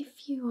 darling,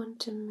 if you want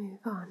to move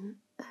on,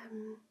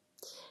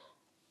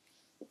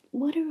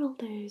 what are all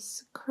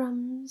those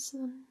crumbs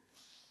on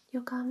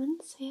your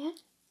garments here?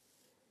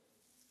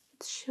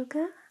 It's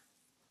sugar?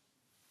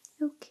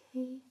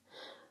 Okay.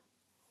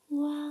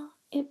 Well,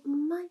 it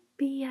might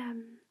be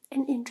an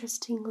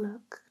interesting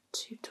look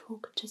to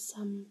talk to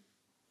some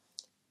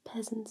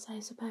peasants, I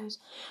suppose.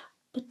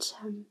 But,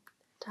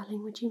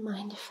 darling, would you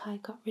mind if I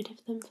got rid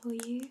of them for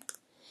you?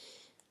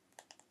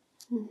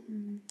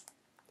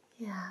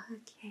 Yeah,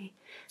 okay.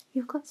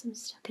 You've got some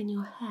stuck in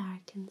your hair,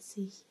 I can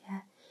see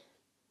here.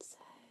 So,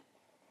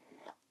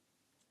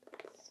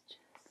 let's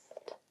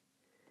just...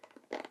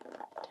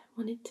 don't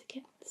want it to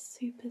get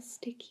super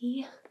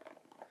sticky.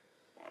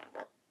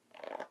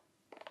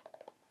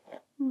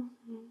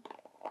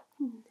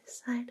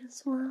 This side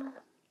as well.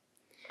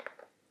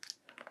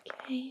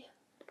 Okay.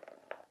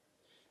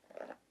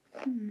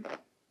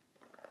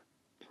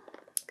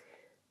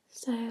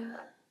 So,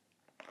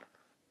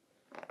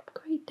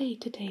 great day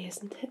today,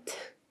 isn't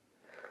it?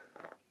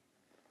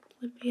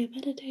 Would be a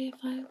better day if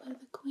I were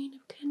the Queen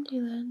of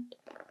Candyland.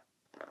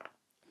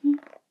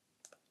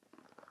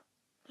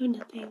 Oh,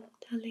 nothing,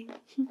 darling.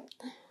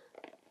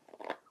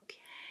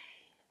 Okay.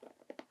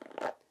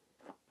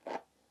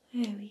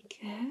 There we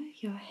go.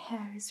 Your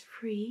hair is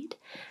freed.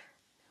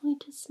 We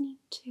just need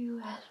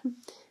to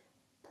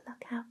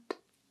pluck out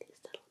these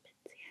little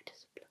bits here.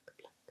 Just pluck,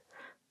 pluck,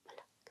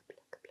 pluck,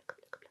 pluck, pluck, pluck,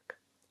 pluck, pluck, pluck,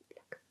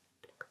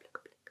 pluck,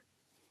 pluck,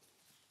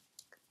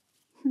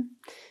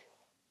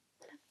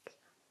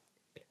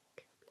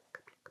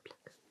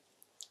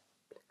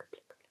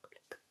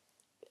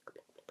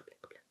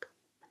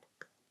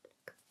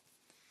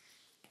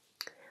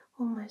 pluck.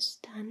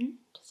 Almost done.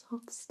 Just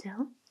hold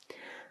still.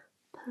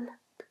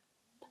 Pluck,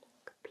 pluck,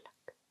 pluck,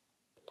 pluck,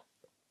 pluck,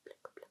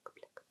 pluck, pluck,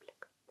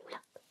 pluck,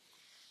 pluck.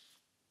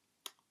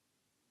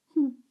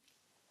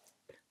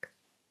 Pluck.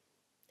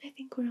 I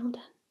think we're all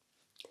done.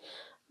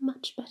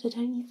 Much better,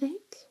 don't you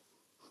think?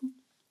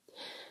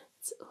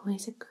 It's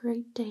always a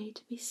great day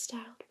to be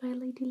styled by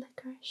Lady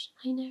Licorice,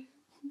 I know.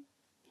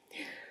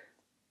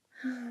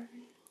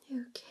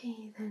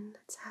 Okay then,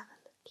 let's have a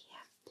look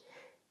here.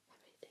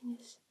 Everything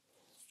is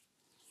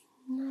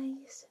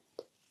nice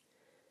and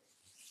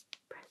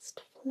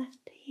pressed flat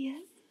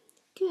here.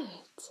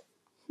 Good.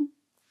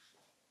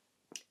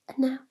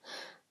 Now,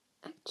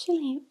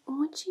 actually,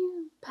 would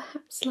you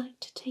perhaps like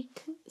to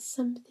take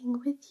something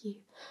with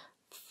you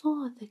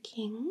for the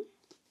king?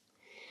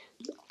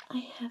 I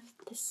have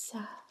this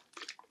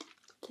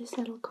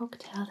little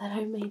cocktail that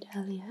I made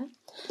earlier,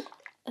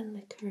 a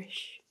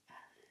licorice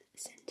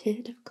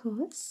scented, of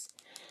course.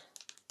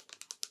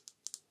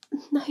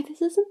 No,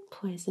 this isn't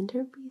poison.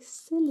 Don't be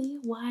silly.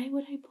 Why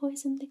would I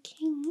poison the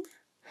king?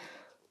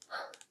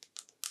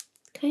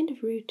 Kind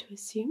of rude to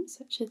assume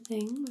such a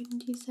thing,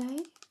 wouldn't you say?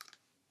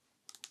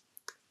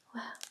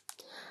 Well,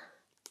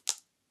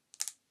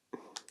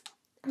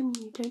 I mean,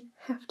 you don't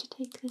have to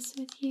take this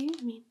with you.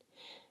 I mean,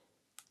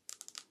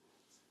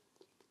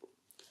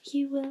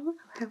 you will. Oh,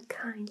 how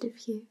kind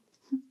of you.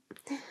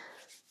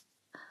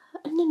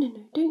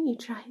 No, don't you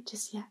try it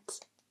just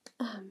yet.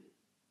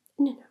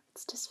 No,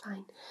 it's just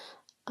fine.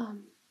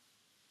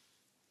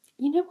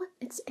 You know what?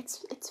 It's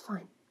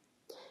fine.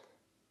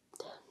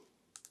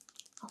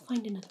 I'll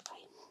find another way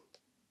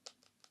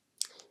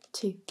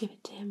to give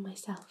it to him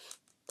myself,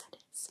 that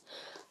is.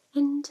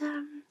 And,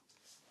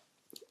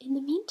 in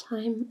the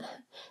meantime,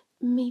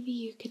 maybe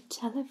you could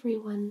tell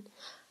everyone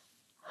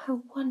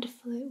how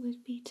wonderful it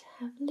would be to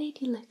have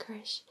Lady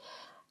Licorice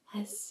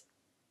as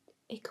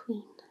a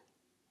queen.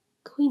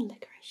 Queen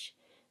Licorice.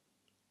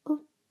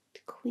 Oh,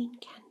 Queen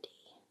Kandy.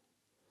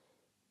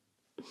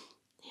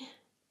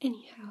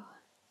 Anyhow,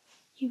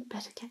 you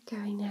better get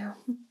going now.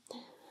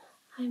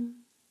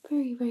 I'm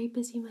very, very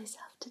busy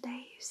myself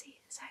today, you see,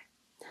 so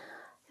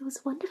it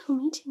was wonderful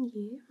meeting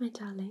you, my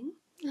darling.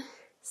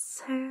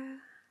 So,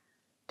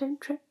 don't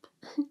trip.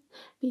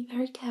 Be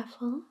very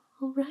careful,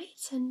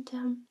 alright? And,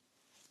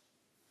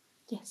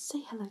 yes,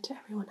 say hello to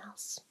everyone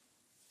else.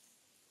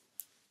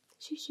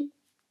 Shoo shoo.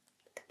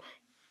 Goodbye.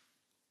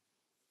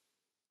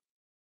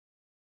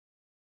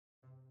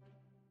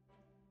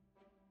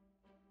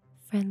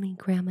 Friendly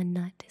Gramma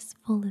Nutt is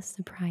full of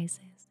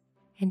surprises,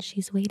 and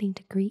she's waiting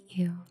to greet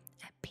you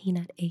at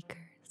Peanut Acres.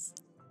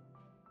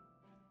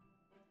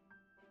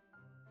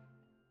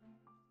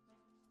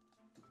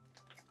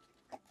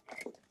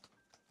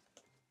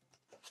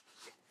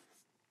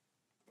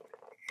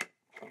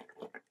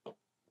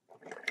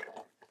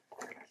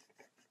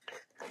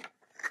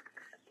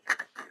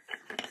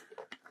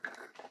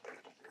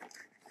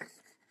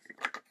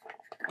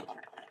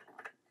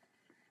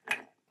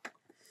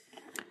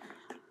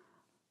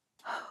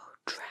 Oh,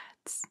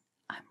 drats.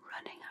 I'm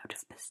running out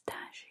of pistachios.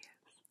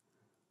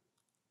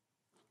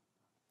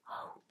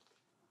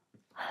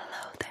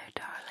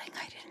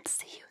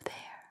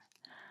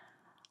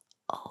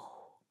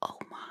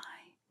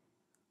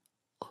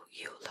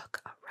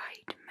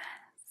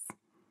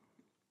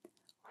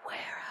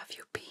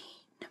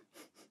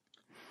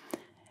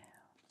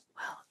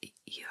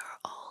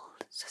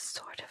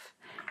 sort of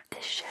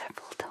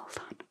disheveled. Hold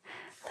on.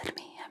 Let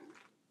me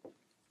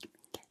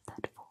get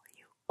that for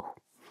you. Oh.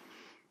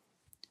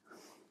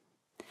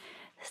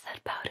 Is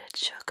that powdered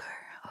sugar?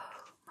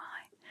 Oh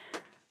my.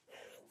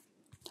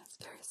 That's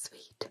very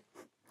sweet.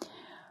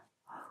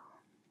 Oh.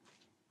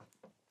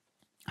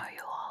 Are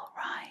you all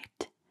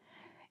right?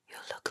 You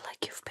look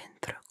like you've been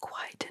through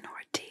quite an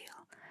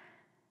ordeal.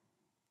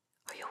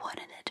 Or you want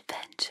an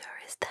adventure,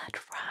 is that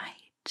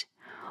right?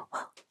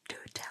 Well, do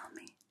tell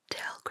me.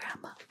 Tell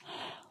Grandma.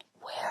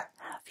 Where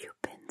have you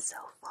been so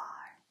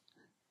far?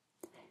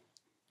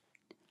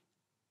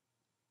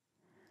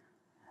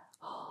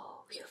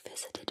 Oh, you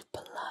visited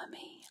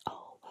Plummy.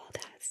 Oh, well,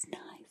 that's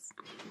nice.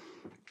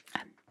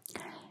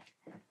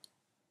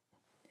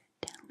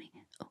 Tell me,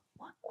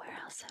 where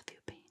else have you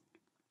been?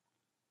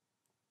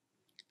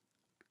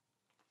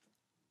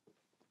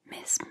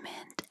 Miss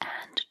Mint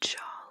and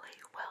Jolly.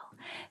 Well,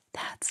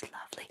 that's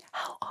lovely.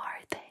 How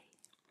are they?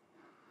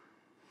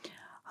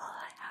 Well,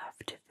 I have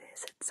to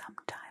visit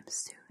sometime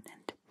soon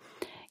and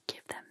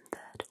give them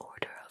that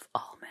order of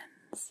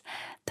almonds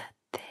that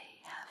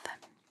they have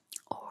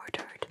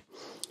ordered.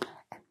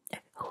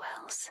 And who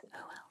else? Who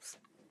else?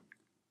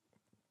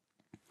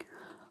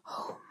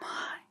 Oh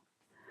my.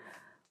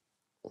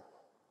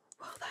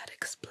 Well, that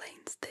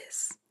explains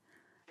this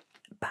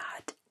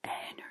bad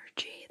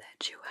energy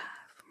that you have.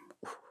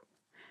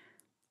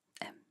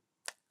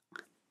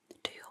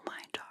 Do you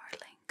mind,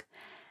 darling?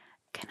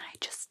 Can I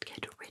just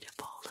get rid of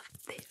all of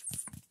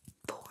this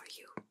for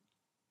you?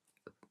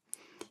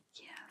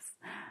 Yes,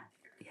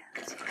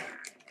 yes.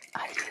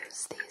 I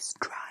use these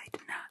dried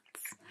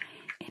nuts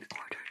in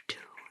order to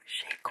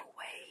shake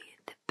away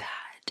the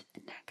bad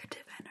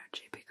negative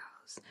energy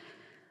because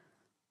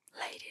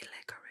Lady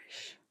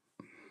Licorice,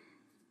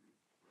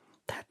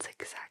 that's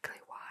exactly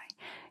why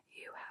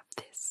you have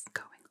this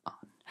going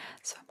on.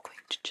 So I'm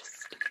going to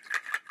just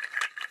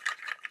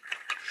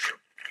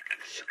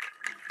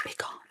be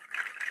gone.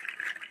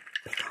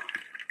 Be gone.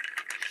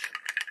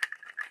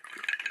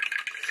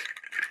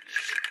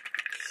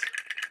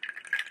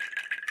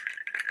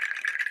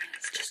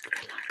 Yes, just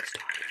relax,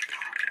 darling.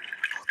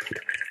 I'll get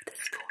rid of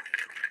this for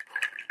you.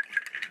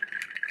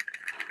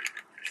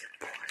 You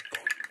poor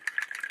thing.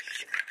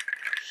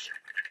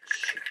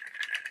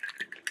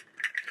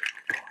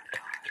 Poor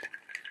darling.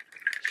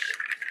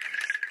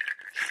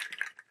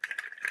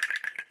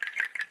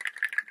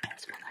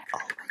 Yes, well, I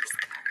always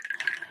carry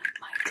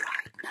my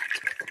dried nuts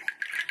with me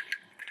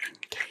in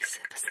case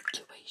of a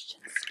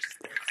situation such as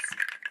this.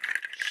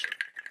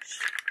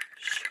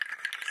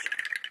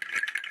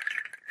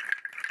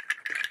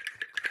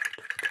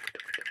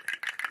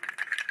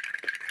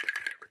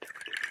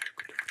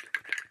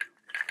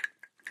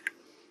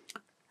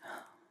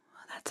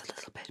 Well, that's a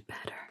little bit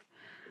better,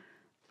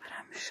 but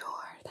I'm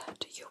sure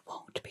that you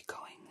won't be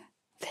going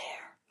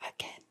there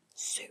again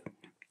soon.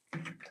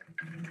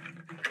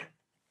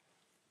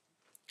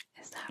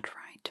 Is that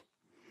right?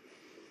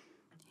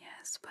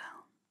 Yes,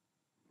 well,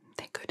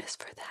 thank goodness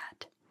for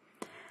that.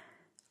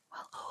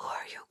 Well, who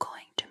are you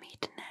going to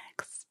meet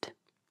next?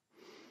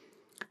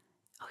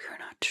 Oh, you're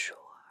not sure.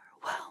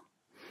 Well,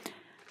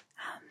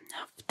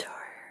 after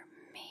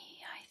me,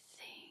 I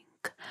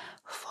think,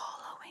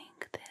 following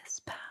this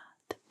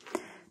path,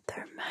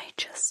 there might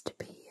just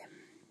be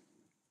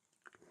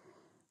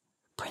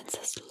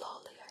Princess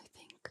Lolli, I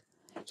think.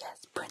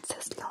 Yes,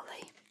 Princess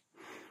Lolli.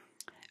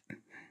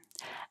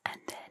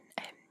 And then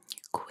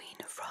Queen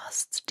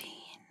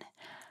Frostine,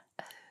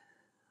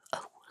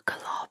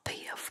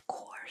 Gloppy, of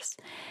course,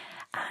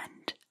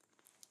 and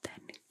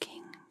then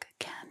King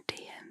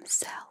Kandy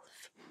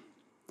himself.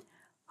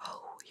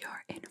 Oh,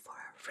 you're in for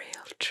a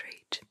real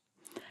treat.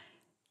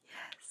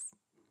 Yes,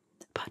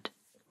 but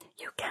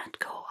you can't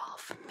go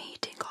off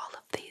meeting all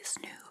of these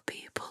new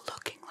people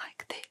looking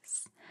like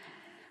this.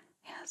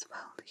 Yes,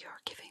 well,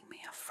 you're giving me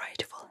a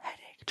frightful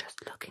headache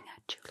just looking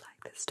at you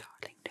like this,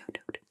 darling. No,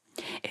 no, no.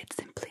 It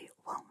simply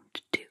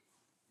won't do.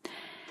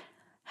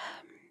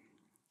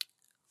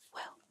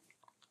 Well,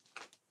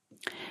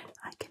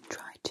 I can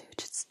try to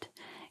just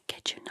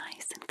get you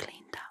nice and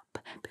cleaned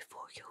up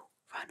before you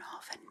run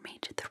off and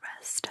meet the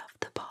rest of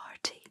the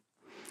party.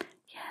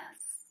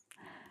 Yes,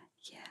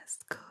 yes,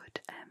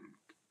 good.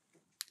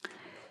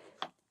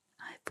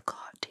 I've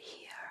got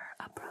here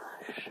a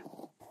brush.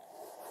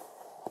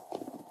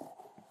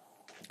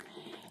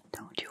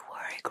 Don't you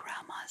worry,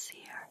 Grandma's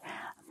here.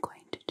 I'm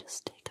going to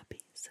just take a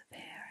piece of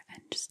hair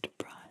and just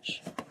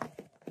brush.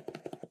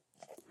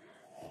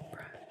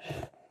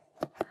 Brush.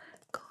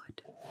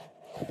 Good.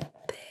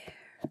 There.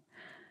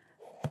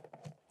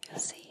 You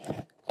see?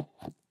 You're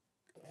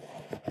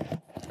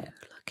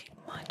looking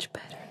much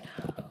better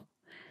now.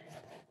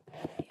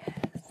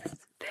 Yes,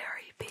 it's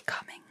very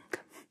becoming.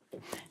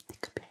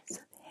 Take a piece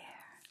of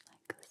hair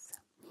like this.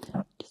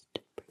 Just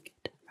bring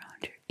it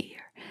around your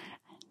ear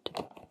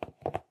and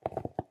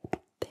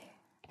there.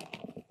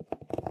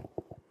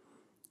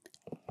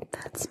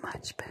 That's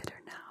much better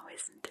now,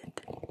 isn't it?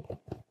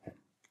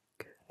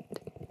 Good.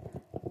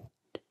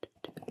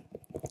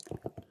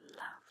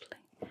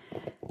 Lovely.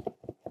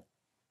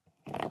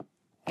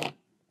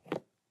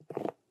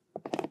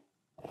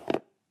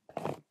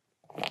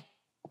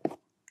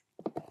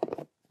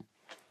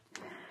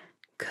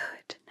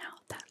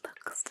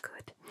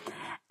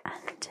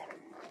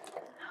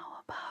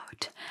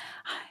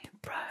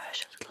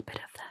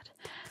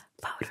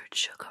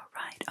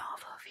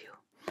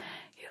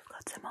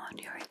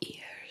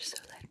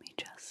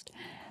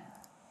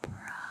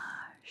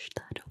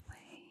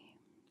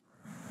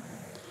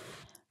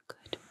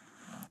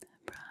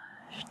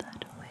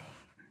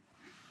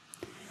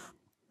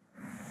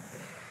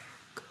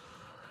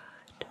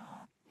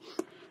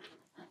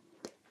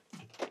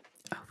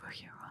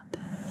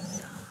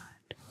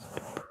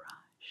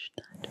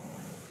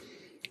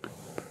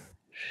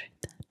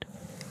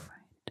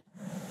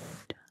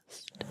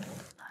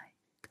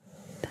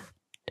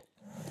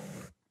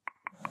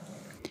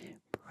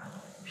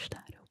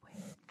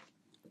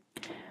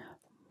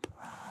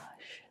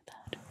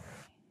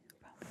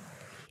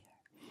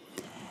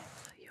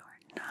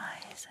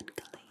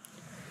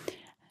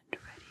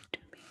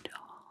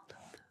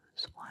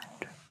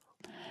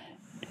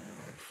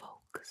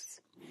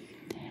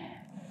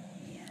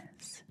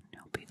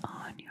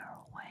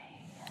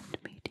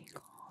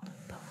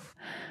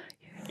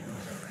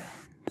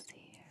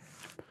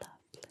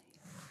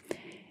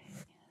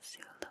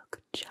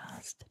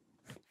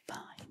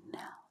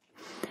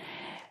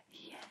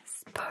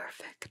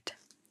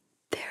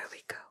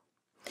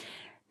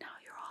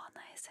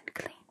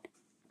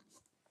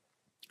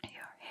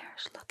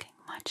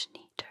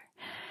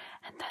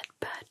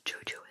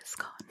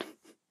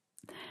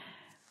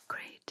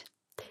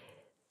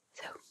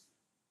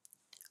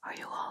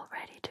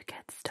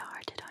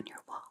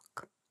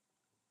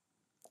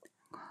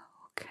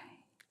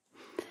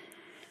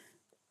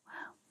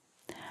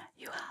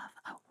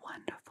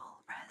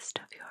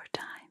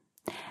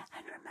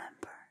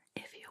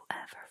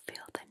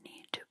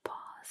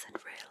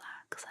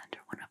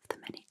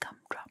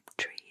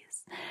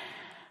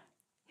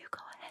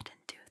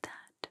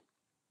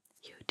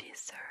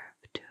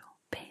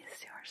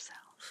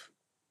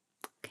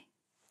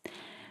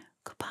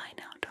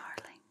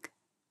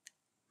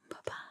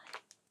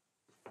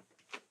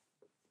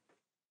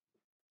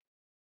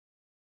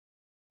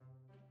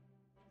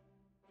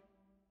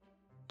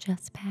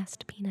 Just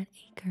past Peanut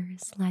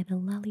Acres lie the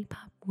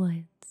Lollipop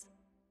Woods.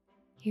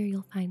 Here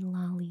you'll find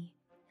Lolli,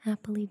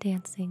 happily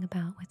dancing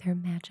about with her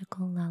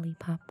magical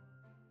lollipop.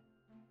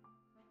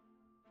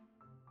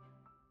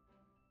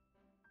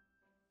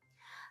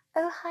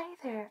 Oh, hi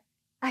there.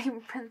 I'm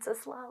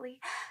Princess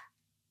Lolli.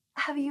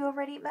 Have you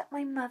already met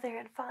my mother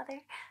and father?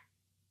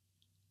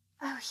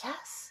 Oh,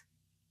 yes.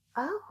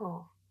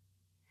 Oh,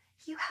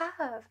 you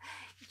have.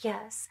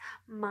 Yes,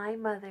 my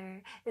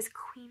mother is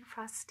Queen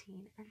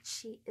Frostine, and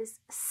she is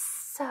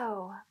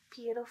so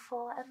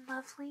beautiful and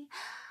lovely.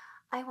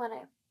 I want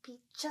to be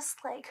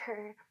just like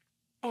her.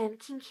 And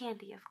King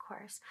Kandy, of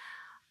course.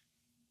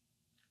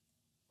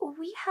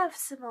 We have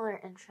similar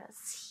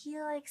interests. He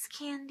likes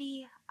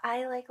candy.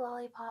 I like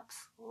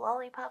lollipops.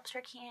 Lollipops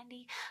are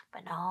candy,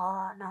 but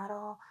no, not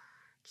all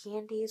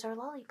candies are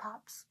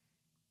lollipops.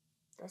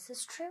 This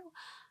is true.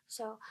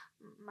 So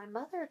my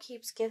mother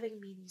keeps giving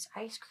me these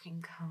ice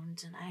cream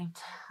cones, and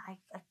I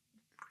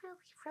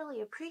really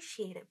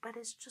appreciate it. But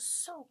it's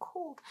just so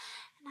cold,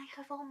 and I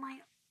have all my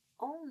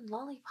own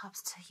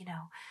lollipops to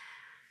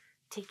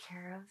take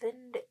care of,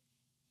 and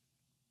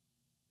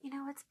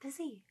it's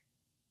busy.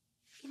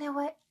 You know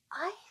what?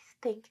 I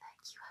think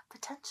that you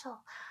have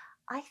potential.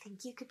 I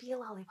think you could be a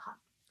lollipop.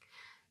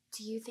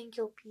 Do you think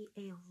you'll be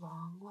a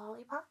long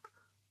lollipop?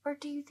 Or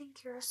do you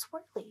think you're a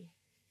swirly?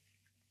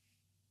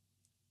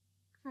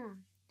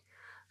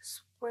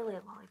 Swirly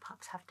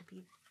lollipops have to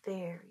be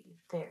very,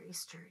 very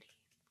sturdy.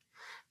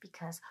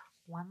 Because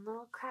one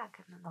little crack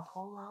and then the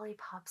whole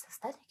lollipop's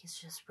aesthetic is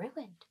just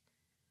ruined.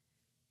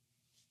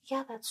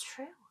 Yeah, that's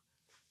true.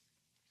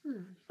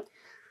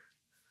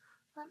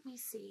 Let me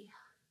see.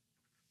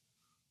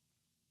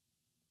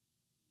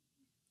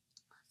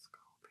 Let's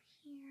go over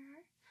here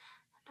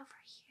and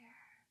over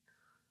here.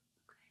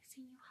 Okay,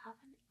 see you have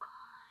an eye.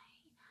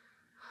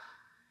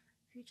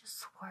 If you just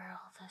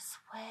swirl this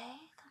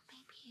way, then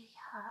maybe,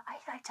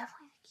 I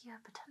definitely think you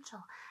have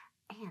potential.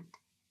 And,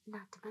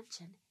 not to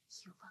mention,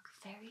 you look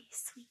very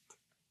sweet.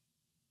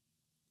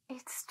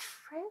 It's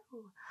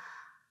true.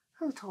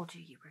 Who told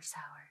you you were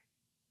sour?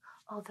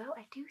 Although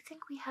I do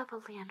think we have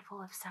a land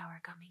full of sour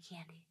gummy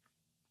candy.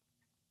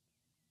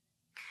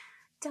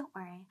 Don't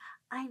worry,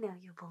 I know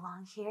you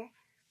belong here.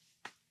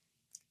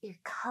 You're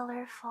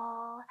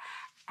colorful,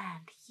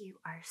 and you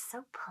are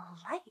so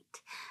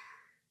polite.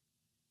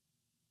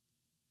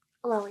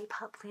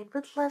 Lollipop Land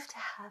would love to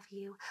have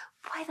you.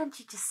 Why don't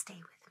you just stay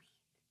with me?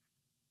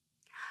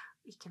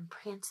 We can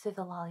prance through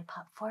the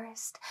lollipop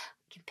forest.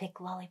 We can pick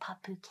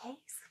lollipop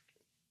bouquets.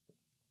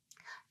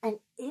 And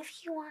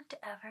if you want to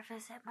ever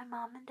visit my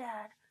mom and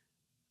dad,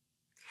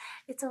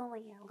 it's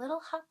only a little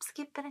hop,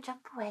 skip, and a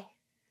jump away.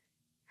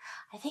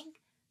 I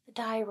think the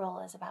die roll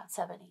is about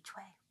 7 each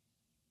way.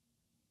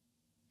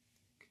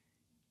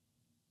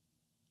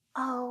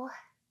 Oh,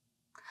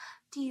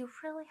 do you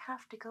really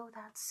have to go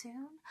that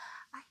soon?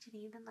 I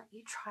didn't even let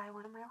you try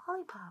one of my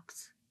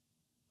lollipops.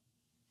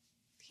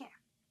 Here,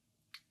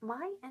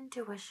 my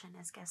intuition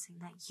is guessing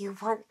that you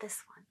want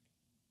this one.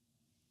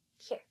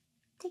 Here,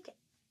 take it.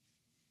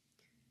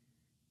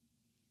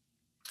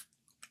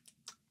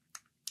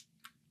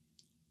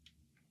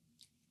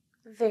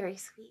 Very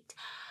sweet.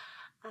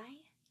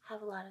 I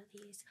have a lot of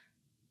these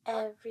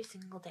every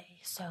single day,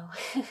 so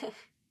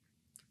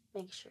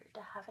make sure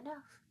to have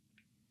enough.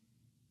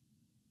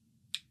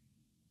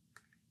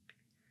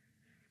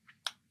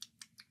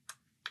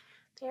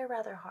 They are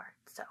rather hard,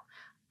 so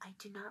I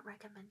do not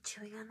recommend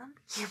chewing on them.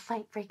 You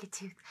might break a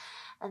tooth,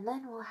 and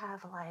then we'll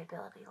have a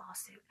liability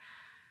lawsuit.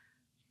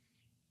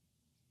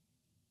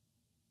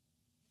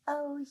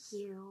 Oh,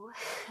 you.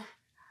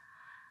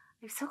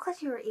 I'm so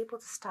glad you were able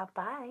to stop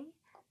by.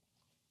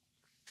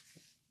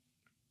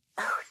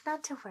 Oh,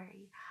 not to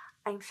worry.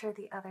 I'm sure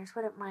the others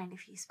wouldn't mind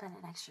if you spent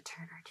an extra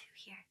turn or two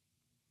here.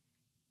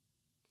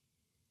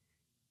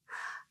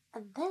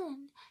 And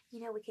then, we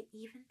could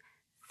even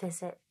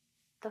visit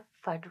the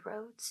Fud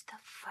Roads. The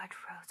Fud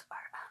Roads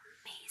are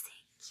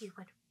amazing. You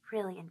would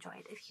really enjoy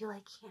it if you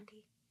like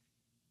candy.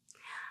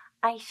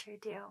 I sure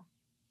do.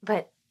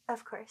 But,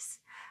 of course,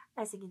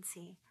 as you can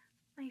see,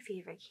 my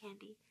favorite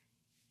candy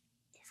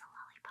is a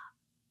lollipop.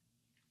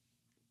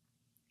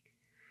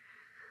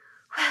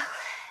 Well,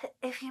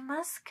 if you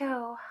must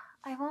go,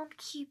 I won't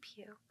keep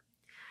you.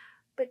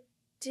 But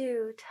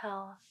do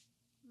tell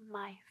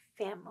my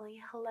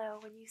family hello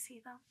when you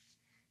see them.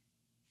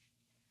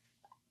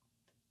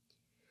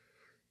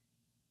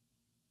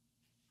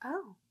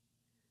 Oh,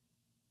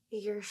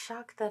 you're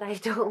shocked that I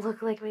don't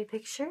look like my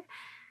picture?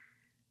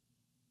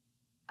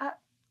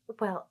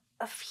 Well,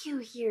 a few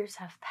years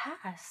have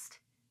passed.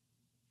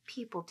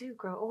 People do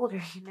grow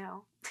older,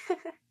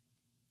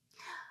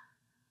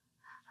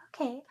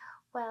 Okay,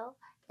 well,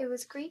 it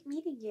was great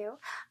meeting you.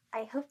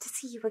 I hope to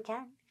see you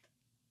again.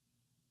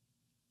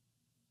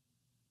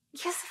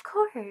 Yes, of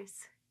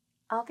course.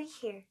 I'll be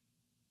here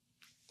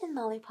in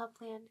Lollipop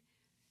Land,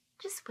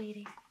 just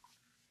waiting.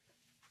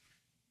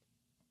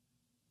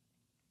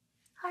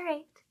 All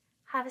right,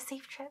 have a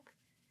safe trip.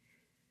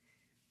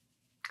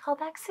 Call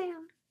back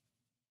soon.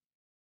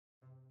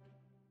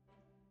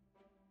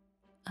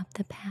 Up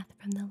the path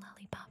from the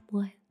lollipop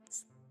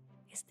woods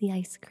is the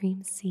ice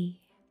cream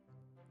sea,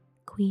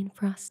 Queen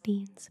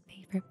Frostine's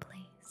favorite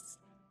place.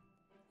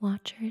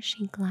 Watch her as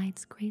she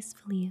glides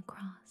gracefully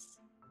across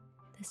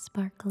the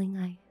sparkling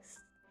ice.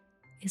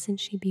 Isn't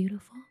she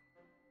beautiful?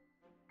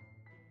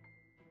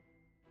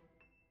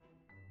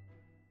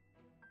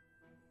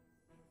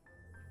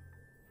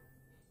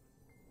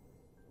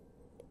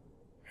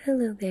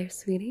 Hello there,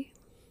 sweetie.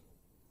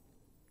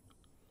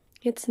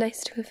 It's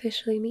nice to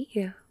officially meet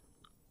you.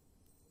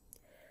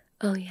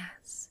 Oh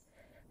yes,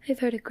 I've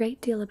heard a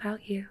great deal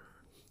about you.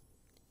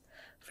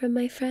 From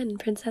my friend,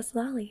 Princess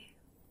Lolli.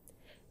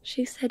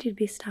 She said you'd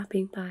be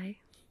stopping by.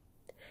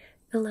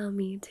 Allow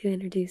me to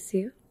introduce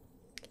you.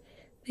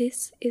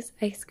 This is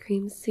Ice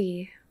Cream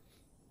Sea,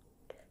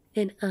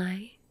 and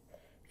I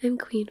am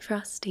Queen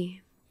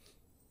Frostine.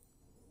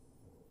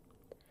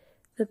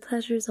 The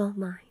pleasure's all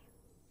mine.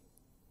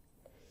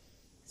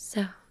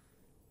 So,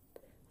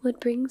 what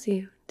brings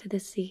you to the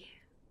sea?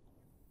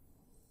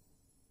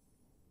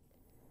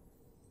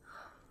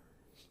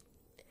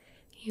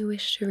 You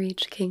wish to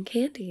reach King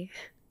Kandy.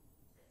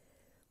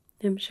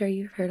 I'm sure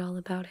you've heard all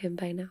about him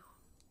by now.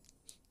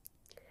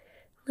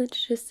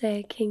 Let's just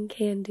say King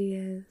Kandy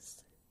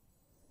is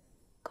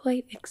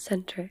quite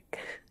eccentric,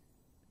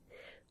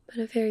 but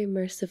a very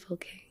merciful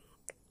king.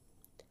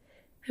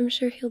 I'm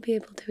sure he'll be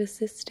able to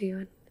assist you,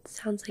 and it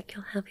sounds like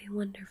you'll have a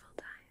wonderful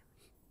time.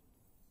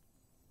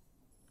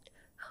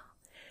 Oh,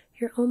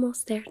 you're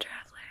almost there,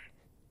 traveler.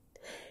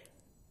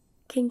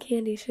 King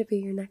Kandy should be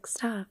your next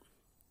stop,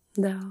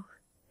 though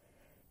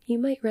you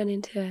might run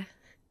into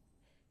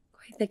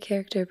quite the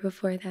character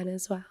before then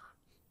as well.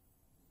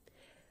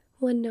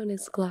 One known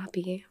as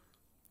Gloppy.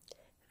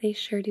 They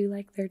sure do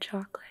like their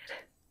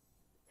chocolate.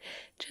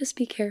 Just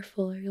be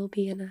careful or you'll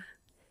be in a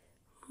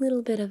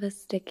little bit of a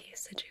sticky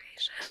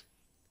situation,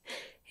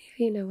 if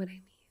you know what I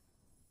mean.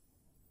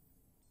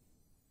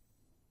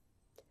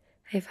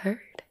 I've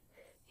heard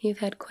you've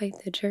had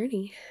quite the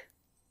journey.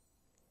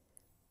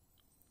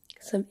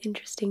 Some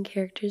interesting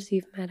characters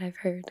you've met, I've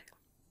heard.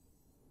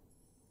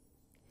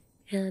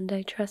 And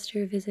I trust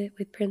your visit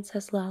with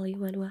Princess Lolli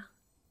went well.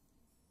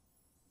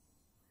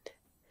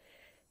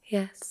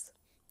 Yes,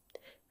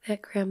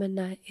 that Gramma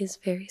Nutt is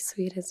very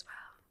sweet as well.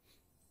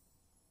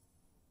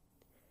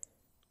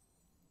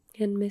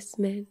 And Miss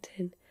Mint,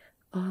 and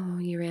oh,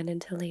 you ran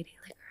into Lady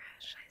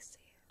Licorice, I see.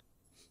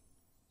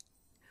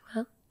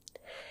 Well,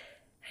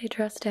 I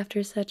trust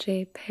after such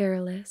a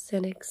perilous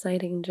and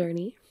exciting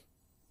journey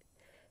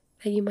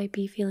that you might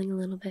be feeling a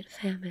little bit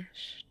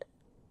famished.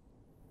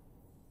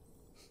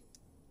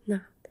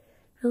 Now,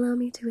 allow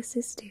me to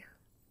assist you.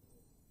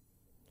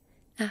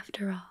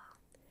 After all,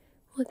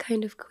 what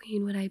kind of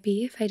queen would I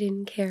be if I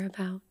didn't care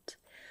about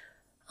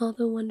all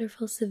the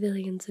wonderful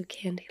civilians of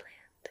Candyland?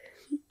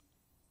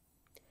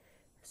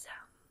 So,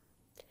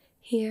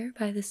 here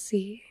by the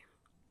sea,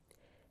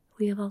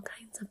 we have all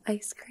kinds of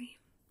ice cream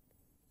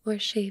or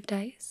shaved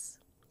ice,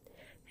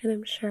 and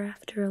I'm sure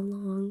after a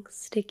long,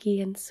 sticky,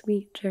 and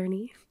sweet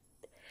journey,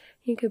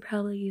 you could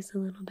probably use a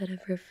little bit of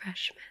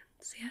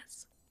refreshments,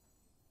 yes?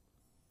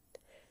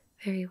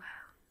 Very well.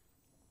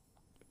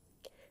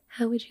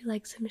 How would you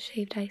like some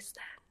shaved ice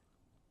then?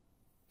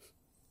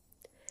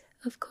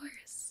 Of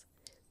course,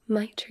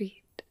 my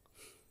treat.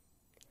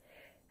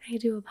 I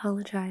do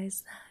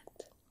apologize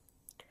that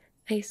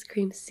Ice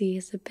Cream Sea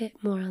is a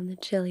bit more on the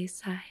chilly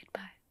side,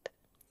 but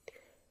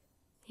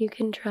you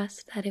can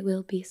trust that it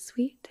will be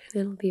sweet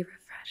and it'll be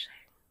refreshing.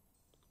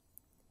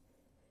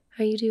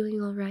 Are you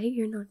doing all right?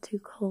 You're not too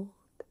cold.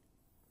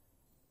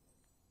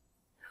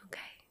 Okay,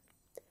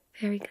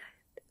 very good.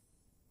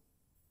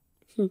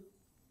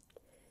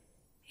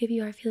 If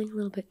you are feeling a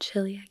little bit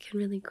chilly, I can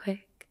really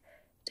quick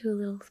do a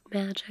little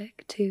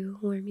magic to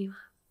warm you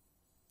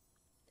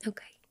up.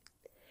 Okay,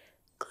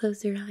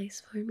 close your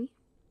eyes for me.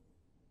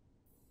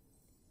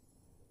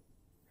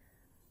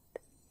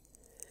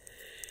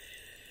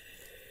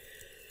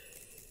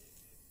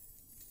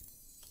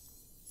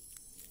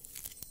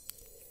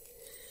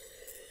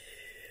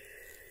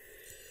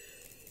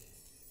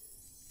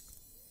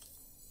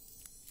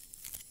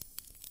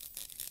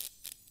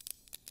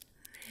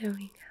 There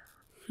we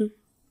go.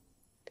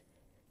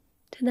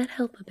 Did that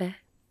help a bit?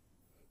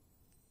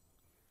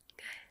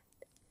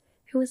 Good.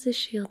 It was a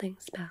shielding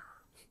spell.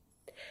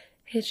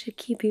 It should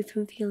keep you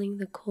from feeling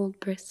the cold,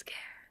 brisk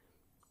air.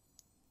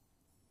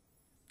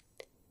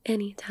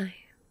 Anytime.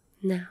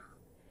 Now,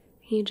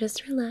 you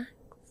just relax.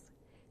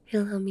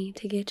 Allow me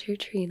to get your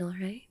treat,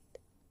 alright?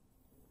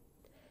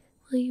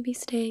 Will you be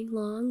staying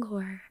long,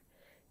 or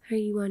are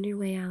you on your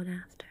way out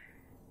after?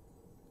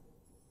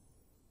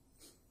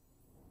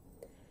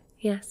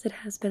 Yes, it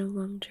has been a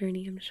long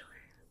journey, I'm sure.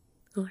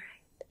 Alright.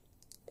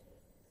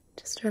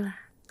 Just relax.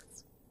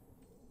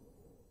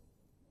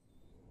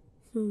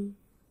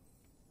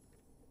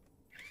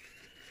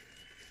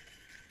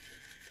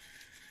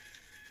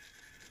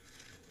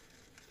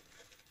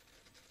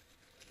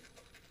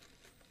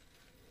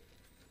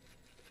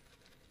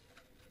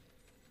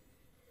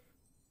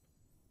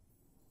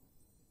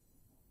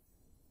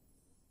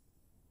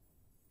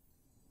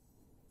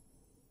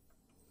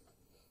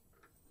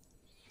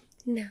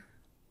 No.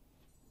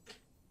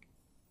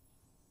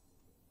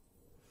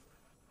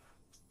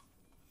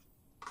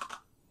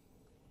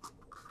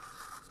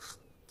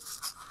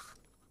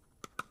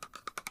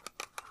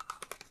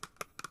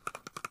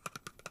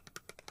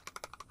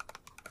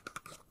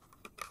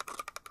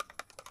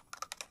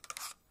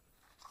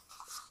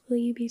 Will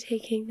you be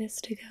taking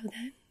this to go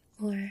then,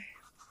 or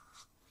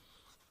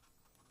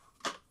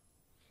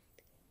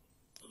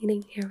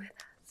eating here with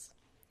us?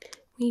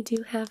 We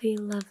do have a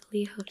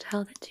lovely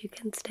hotel that you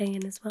can stay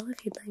in as well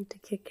if you'd like to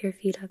kick your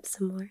feet up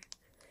some more and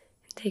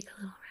take a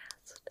little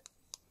rest.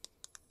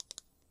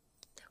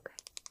 Okay.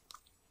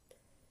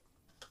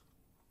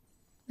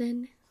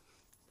 Then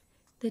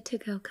the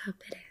to-go cup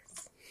it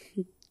is.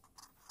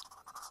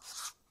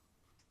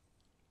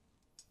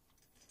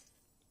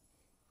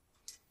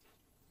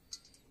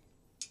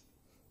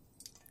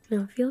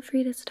 Now feel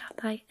free to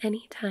stop by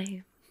any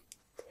time.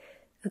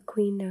 A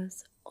queen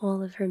knows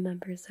all of her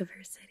members of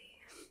her city.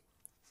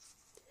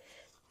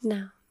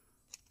 Now,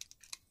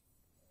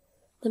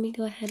 let me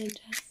go ahead and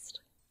just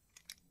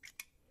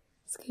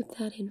scoop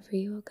that in for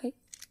you, okay?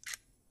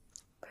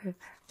 Perfect.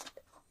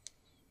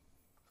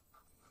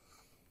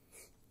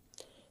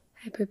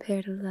 I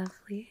prepared a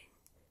lovely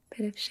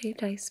bit of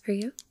shaved ice for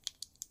you.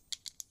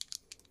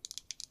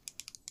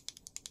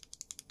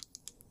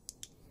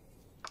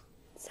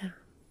 So,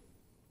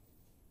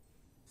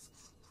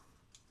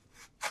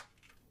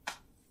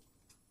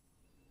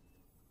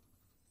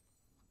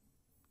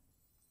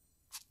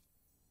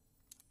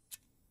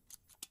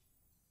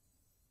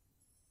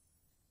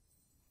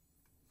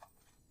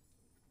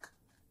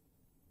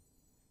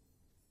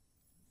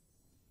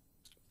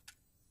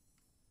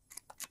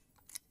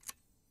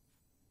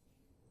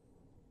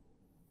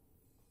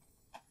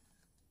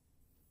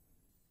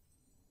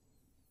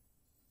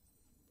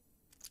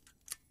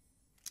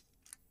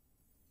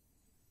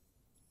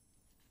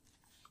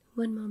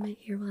 one moment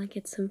here while I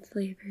get some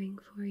flavoring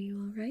for you,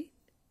 alright?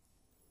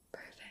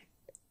 Perfect.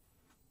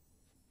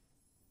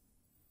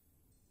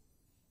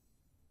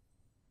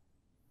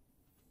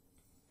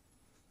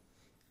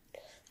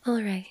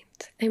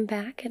 Alright, I'm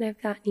back and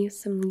I've gotten you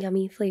some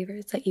yummy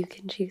flavors that you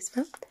can choose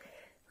from.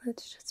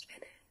 Let's just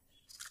finish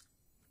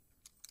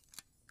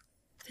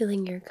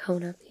filling your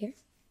cone up here.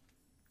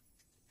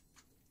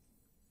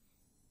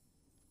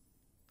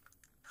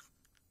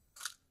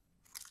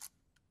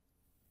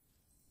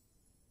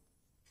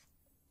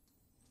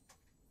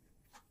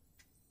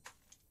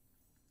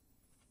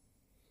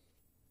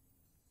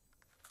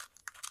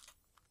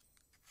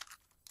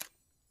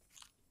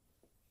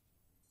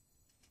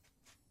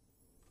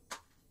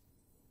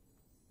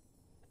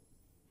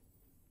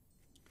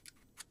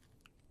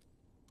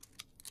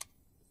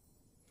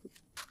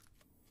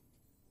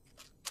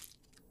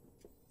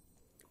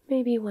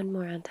 Maybe one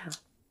more on top.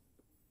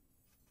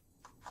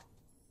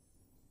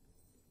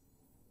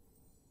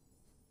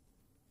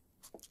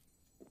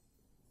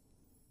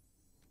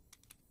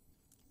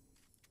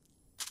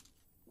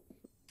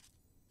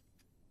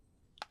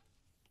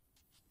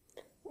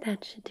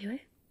 That should do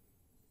it.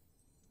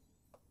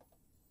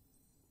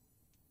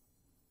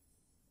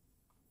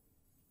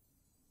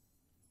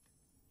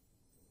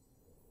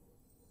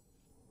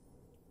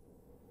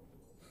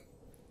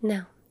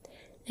 Now,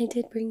 I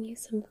did bring you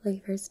some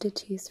flavors to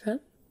choose from.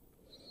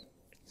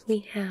 We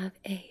have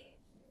a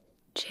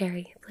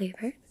cherry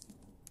flavor.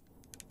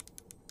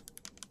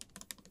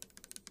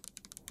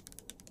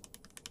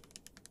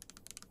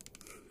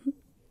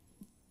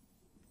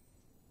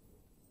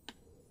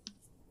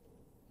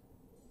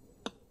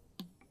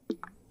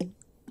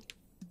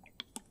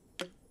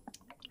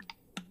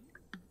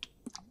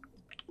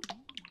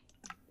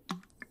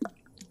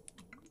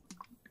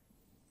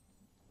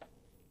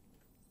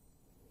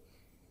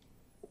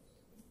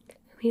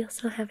 We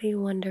also have a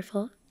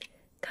wonderful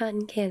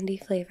cotton candy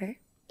flavor.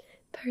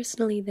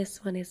 Personally,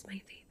 this one is my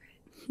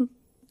favorite.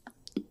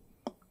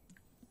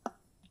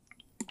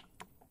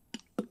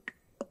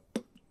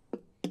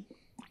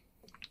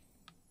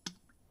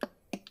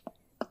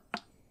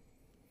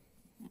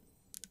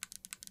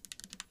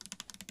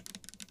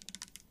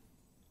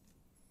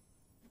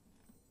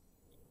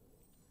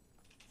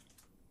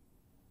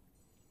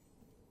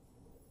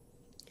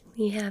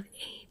 We have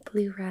a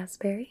blue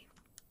raspberry,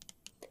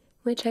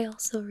 which I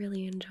also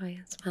really enjoy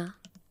as well.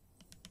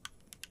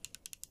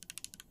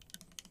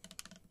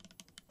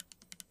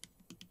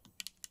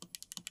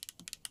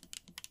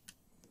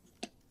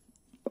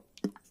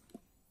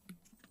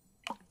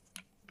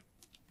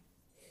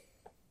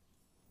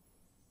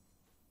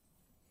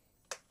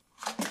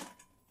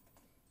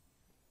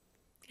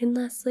 And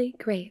lastly,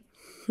 grape.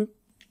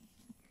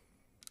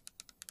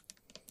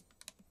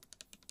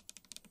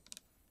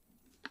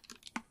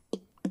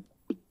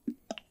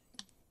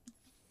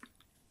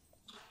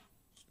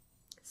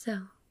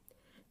 So,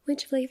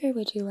 which flavor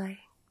would you like?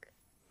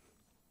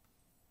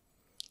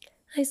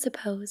 I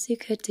suppose you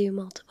could do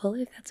multiple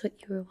if that's what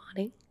you were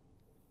wanting.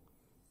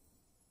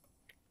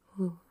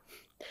 Ooh,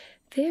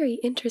 very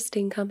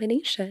interesting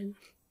combination.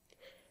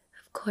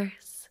 Of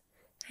course,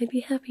 I'd be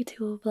happy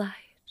to oblige.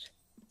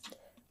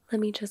 Let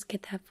me just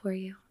get that for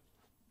you.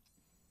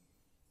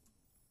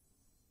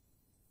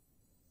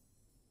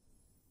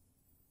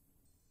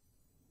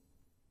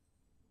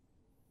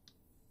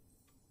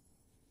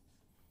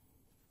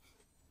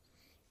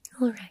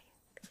 Alright,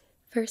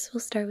 first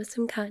we'll start with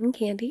some cotton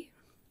candy.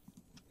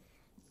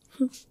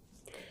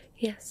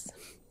 Yes,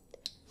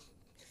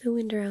 the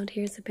wind around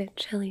here is a bit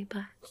chilly,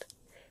 but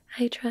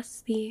I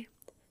trust the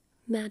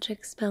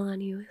magic spell on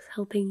you is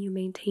helping you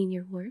maintain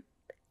your warmth.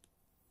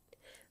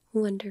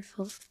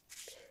 Wonderful.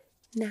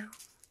 Now,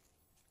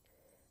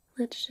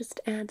 let's just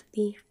add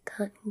the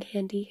cotton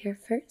candy here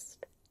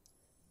first.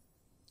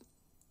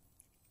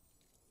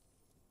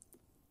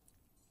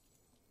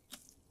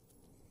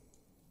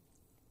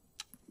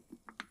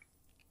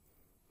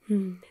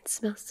 It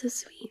smells so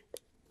sweet.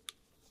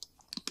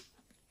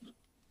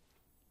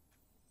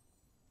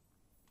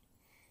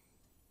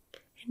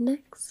 And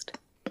next,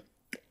 a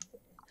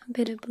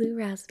bit of blue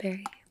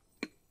raspberry.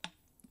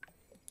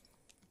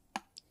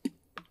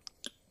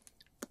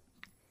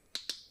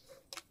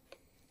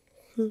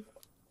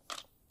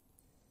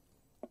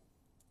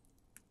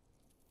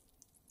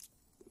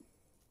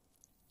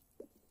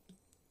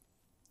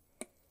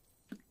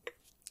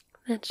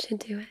 That should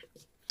do it.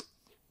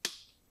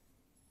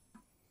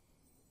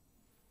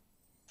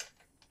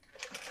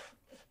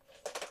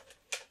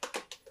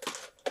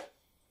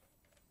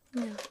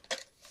 Now,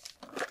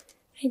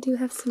 I do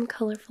have some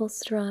colorful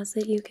straws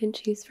that you can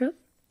choose from,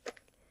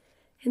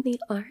 and they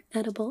are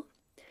edible.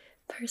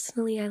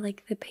 Personally, I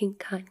like the pink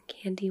cotton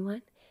candy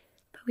one,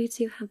 but we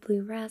do have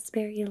blue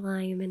raspberry,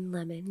 lime, and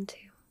lemon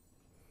too.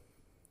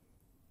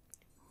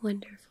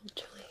 Wonderful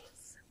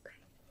choice.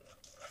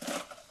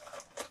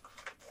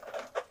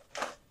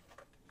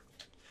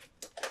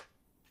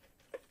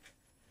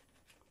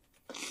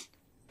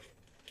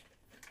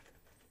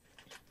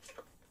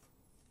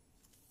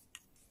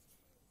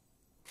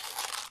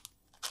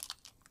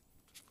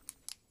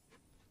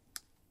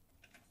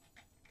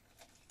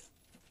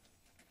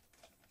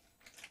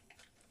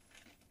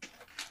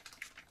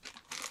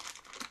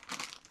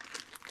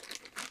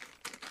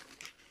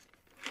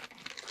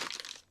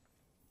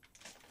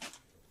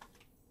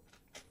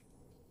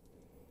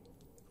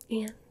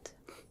 Okay. And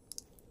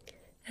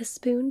a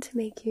spoon to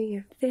make you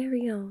your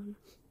very own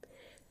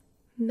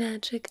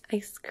magic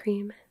ice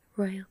cream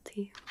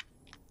royalty.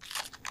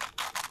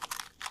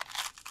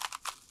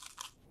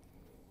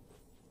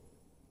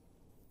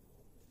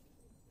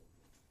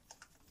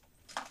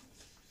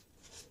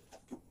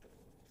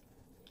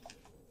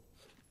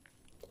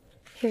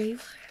 Here you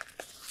are.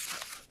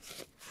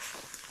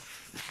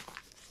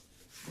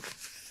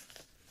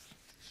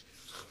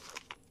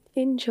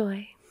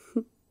 Enjoy.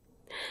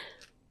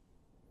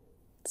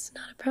 It's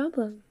not a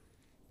problem.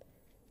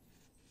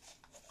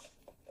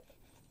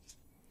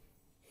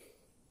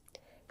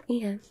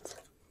 And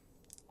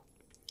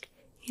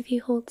if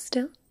you hold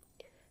still,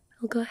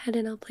 I'll go ahead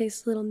and I'll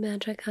place a little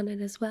magic on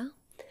it as well.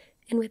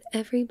 And with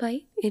every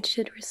bite, it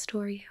should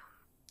restore you.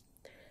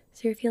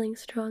 So you're feeling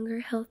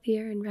stronger,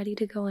 healthier, and ready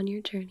to go on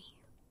your journey.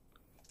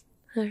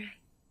 Alright,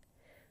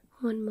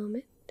 one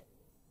moment.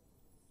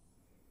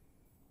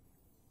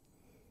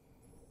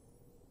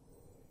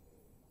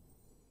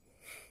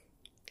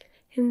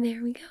 And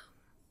there we go.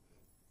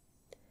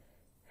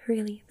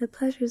 Really, the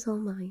pleasure's all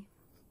mine.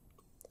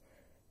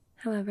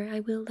 However, I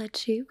will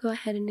let you go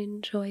ahead and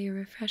enjoy your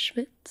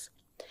refreshments,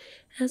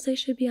 as I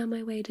should be on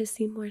my way to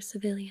see more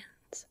civilians.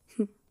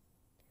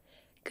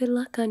 Good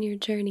luck on your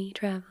journey,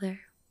 traveler.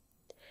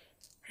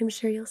 I'm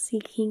sure you'll see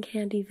King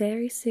Kandy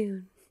very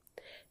soon.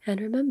 And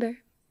remember,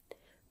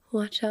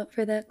 watch out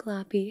for that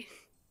Gloppy.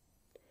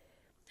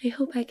 I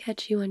hope I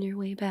catch you on your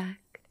way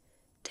back.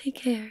 Take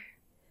care.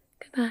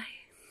 Goodbye.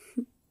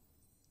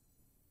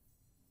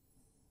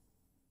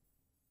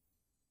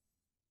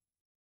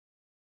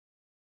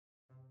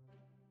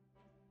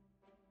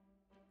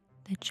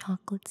 The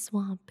chocolate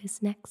swamp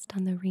is next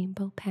on the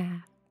rainbow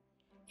path,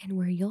 and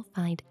where you'll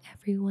find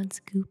everyone's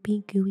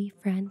goopy, gooey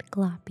friend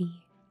Gloppy.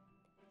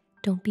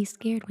 Don't be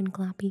scared when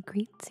Gloppy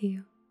greets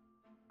you.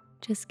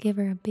 Just give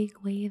her a big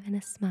wave and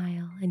a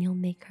smile, and you'll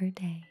make her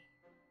day.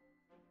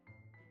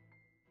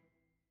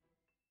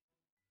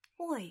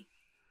 Oi,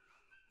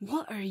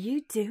 what are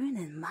you doing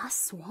in my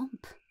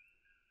swamp?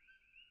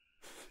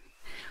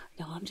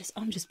 No, I'm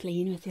just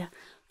playing with you.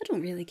 I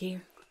don't really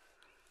care.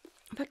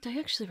 In fact, I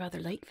actually rather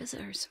like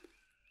visitors.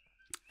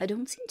 I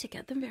don't seem to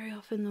get them very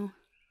often, though.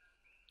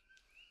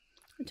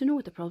 I don't know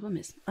what the problem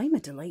is. I'm a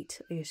delight,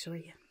 I assure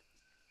you.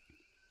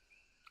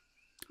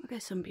 I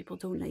guess some people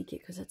don't like it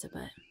because it's a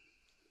bit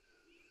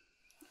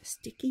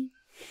sticky.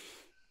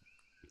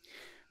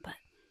 But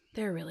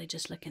they're really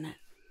just looking at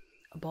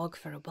a bog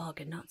for a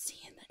bog and not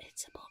seeing that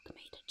it's a bog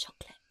made of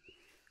chocolate.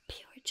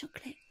 Pure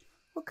chocolate.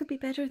 What could be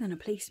better than a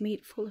place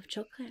made full of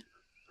chocolate?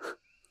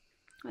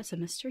 That's a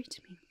mystery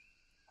to me.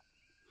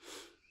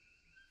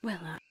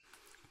 Well,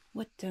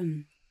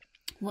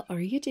 what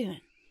are you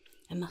doing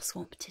in my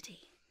swamp today?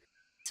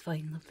 It's a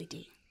fine, lovely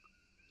day.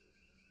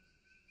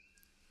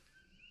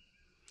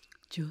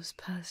 Just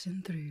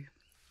passing through.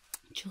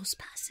 Just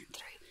passing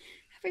through.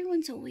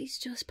 Everyone's always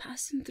just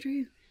passing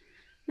through.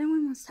 No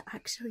one wants to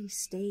actually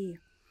stay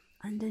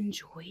and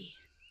enjoy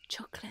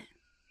chocolate.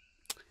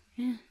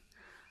 Yeah,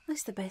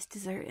 that's the best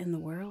dessert in the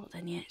world,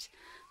 and yet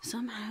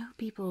somehow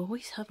people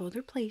always have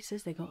other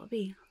places they gotta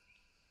be.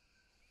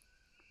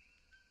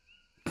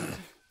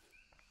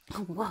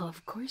 Oh, well,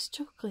 of course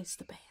chocolate's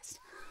the best.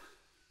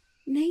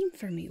 Name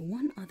for me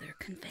one other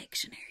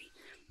confectionery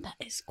that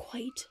is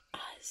quite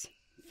as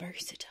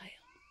versatile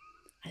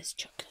as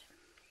chocolate.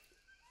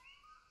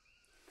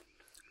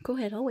 Go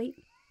ahead, I'll wait.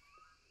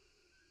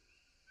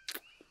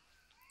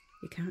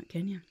 You can't,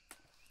 can you?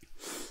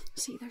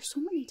 See, there's so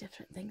many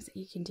different things that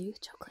you can do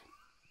with chocolate.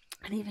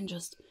 And even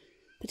just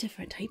the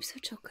different types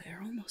of chocolate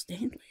are almost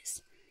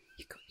endless.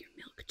 You got your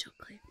milk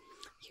chocolate,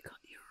 you got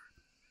your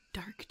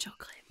dark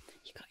chocolate,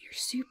 you got your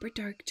super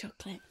dark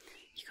chocolate,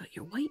 you got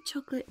your white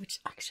chocolate, which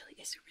actually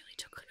isn't really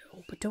chocolate at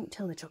all, but don't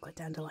tell the chocolate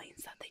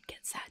dandelions that, they'd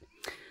get sad.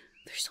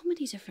 There's so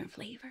many different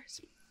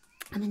flavours.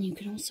 And then you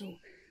can also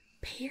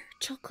pair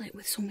chocolate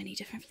with so many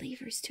different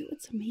flavours too.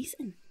 It's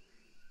amazing.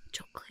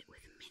 Chocolate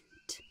with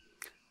mint,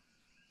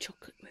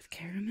 chocolate with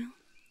caramel,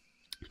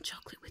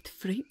 chocolate with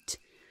fruit,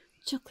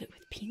 chocolate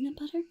with peanut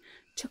butter,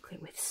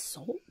 chocolate with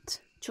salt,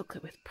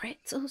 chocolate with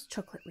pretzels,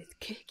 chocolate with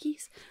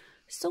cookies.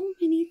 So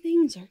many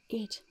things are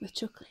good with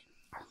chocolate,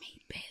 or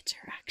made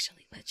better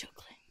actually with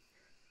chocolate.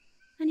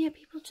 And yet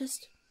people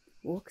just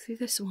walk through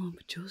the swamp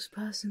just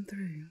passing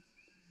through.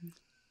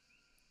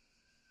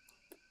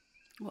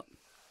 Well,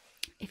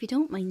 if you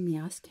don't mind me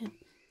asking,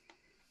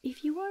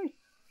 if you are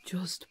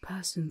just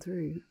passing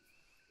through,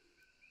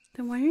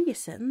 then why are you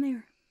sitting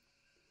there?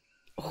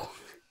 Oh,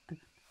 I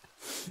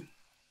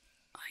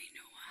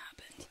know what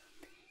happened.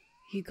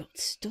 You got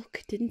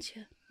stuck, didn't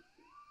you?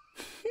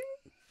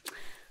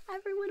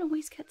 Everyone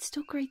always gets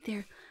stuck right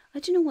there.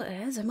 Do you know what it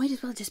is? I might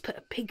as well just put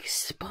a big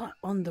spot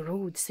on the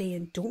road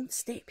saying, don't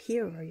step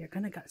here or you're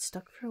gonna get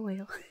stuck for a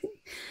while.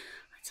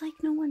 It's like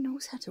no one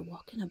knows how to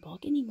walk in a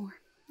bog anymore.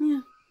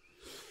 Yeah.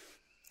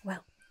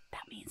 Well,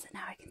 that means that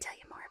now I can tell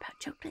you more about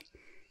chocolate.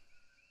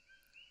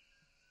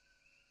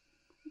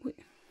 Wait,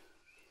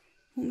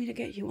 want me to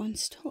get you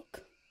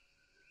unstuck?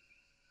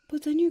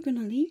 But then you're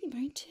gonna leave,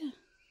 aren't you?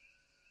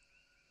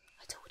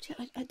 I told you,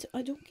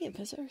 I don't get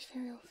visitors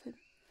very often.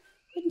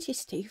 Wouldn't you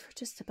stay for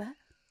just a bit?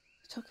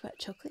 Talk about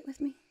chocolate with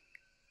me?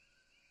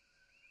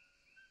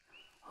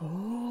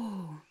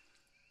 Oh,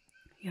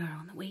 you're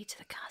on the way to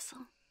the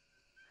castle.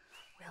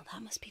 Well,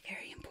 that must be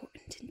very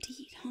important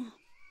indeed, huh?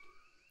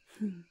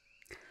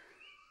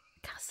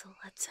 Castle,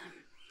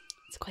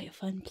 it's quite a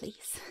fun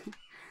place.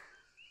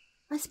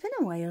 It's been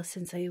a while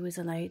since I was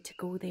allowed to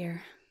go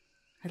there,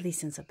 at least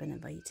since I've been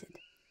invited.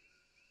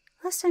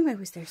 Last time I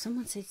was there,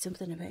 someone said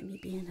something about me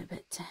being a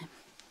bit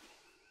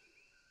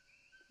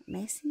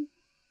messy.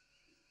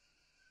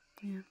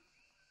 Yeah.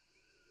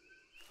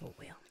 Oh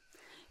well,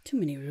 too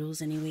many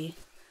rules anyway.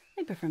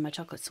 I prefer my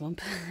chocolate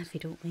swamp, if you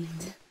don't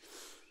mind.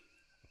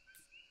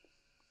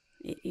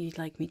 You'd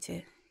like me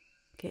to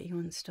get you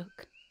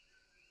unstuck?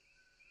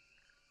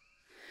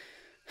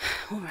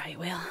 Alright,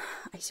 well,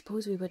 I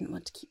suppose we wouldn't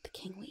want to keep the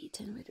king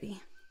waiting, would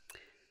we?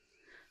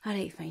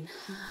 Alright, fine.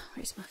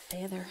 Where's my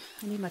feather?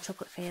 I need my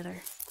chocolate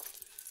feather.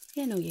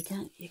 Yeah, no, you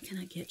cannot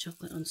get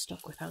chocolate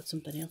unstuck without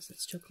something else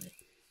that's chocolate.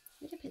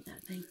 Where'd I put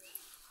that thing?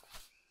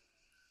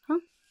 Huh?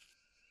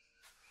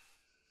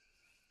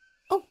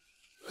 Oh!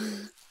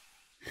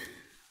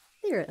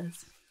 There it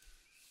is.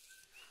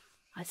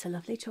 That's a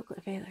lovely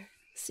chocolate feather.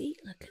 See,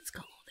 look, it's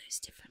got all those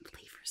different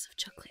flavours of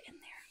chocolate in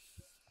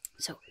there.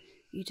 So,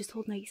 you just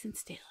hold nice and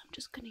still. I'm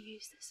just going to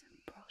use this and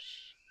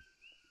brush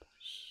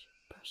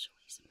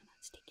away some of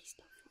that sticky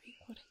stuff for you,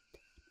 alright?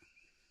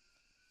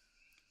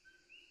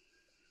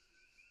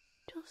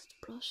 Just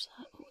brush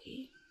that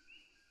away.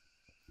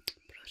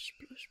 Brush.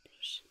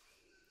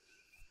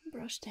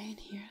 Brush down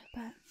here a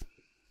bit.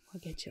 I'll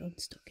get you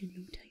unstuck in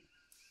no time.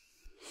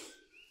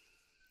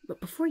 But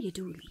before you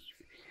do leave,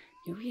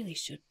 you really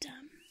should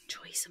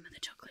try some of the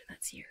chocolate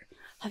that's here.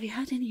 Have you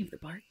had any of the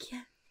bark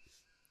yet?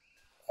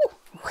 Oh,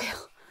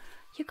 well,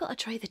 you gotta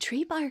try the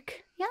tree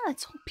bark. Yeah,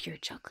 it's all pure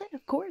chocolate,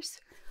 of course.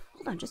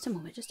 Hold on, just a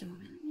moment.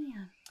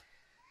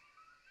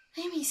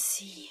 Let me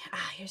see.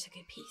 Here's a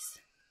good piece.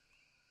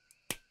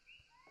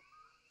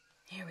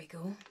 There we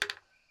go.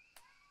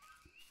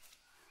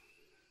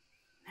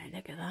 Now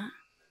look at that.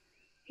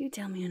 You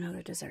tell me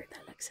another dessert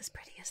that looks as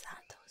pretty as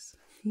that does.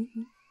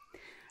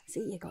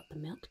 See, you got the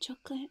milk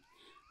chocolate,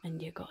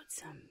 and you got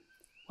some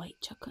white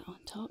chocolate on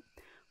top.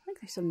 I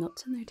think there's some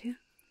nuts in there too.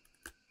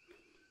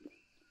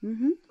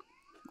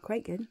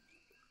 Quite good.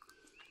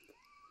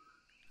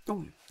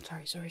 Oh,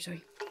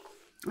 sorry.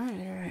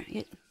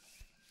 Alright.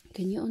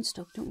 Can you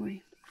unstuck? Don't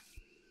worry.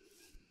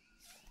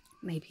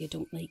 Maybe you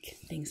don't like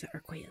things that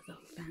are quite a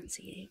little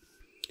fancy,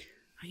 eh?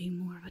 Are you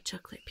more of a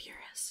chocolate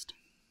purist?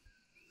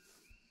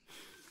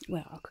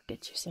 Well, I could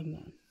get you some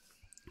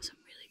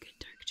really good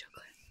dark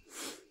chocolate.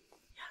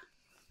 Yeah,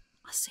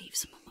 I'll save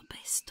some of my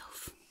best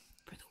stuff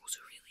for those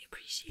who really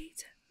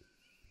appreciate it.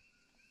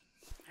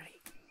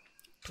 Alright,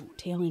 don't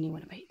tell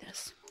anyone about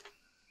this.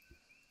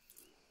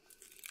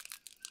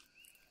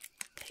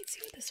 Let's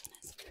see what this one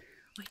is.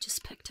 I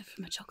just picked it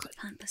from a chocolate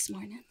plant this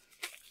morning.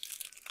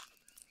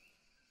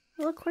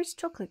 Well, of course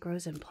chocolate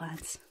grows in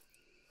plants.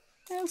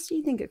 Where else do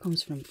you think it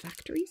comes from?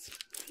 Factories?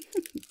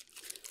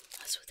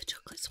 That's what the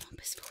chocolate swamp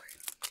is for.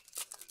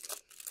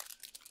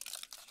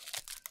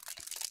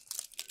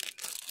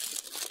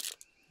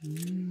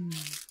 Look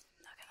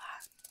at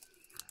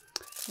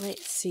that.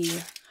 Let's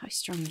see. How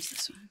strong is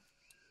this one?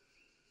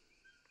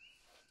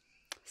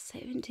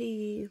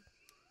 72.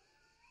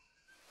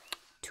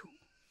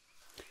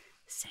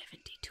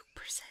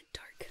 72%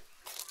 dark.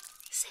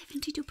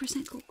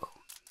 72% cocoa.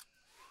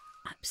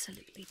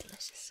 Absolutely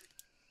delicious.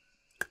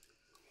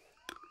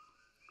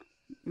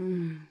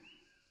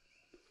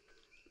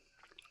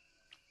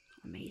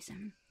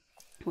 Amazing.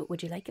 What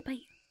would you like a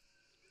bite?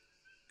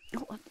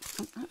 Oh,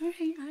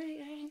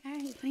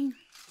 alright, fine.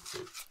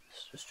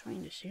 Just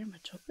trying to share my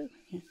chocolate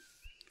with you.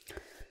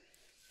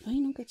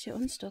 Fine, I'll get you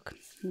unstuck.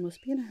 You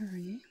must be in a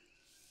hurry, eh?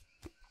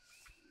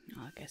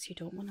 Oh, I guess you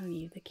don't want to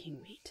leave the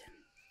king wait.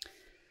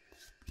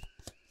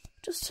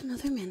 Just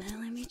another minute.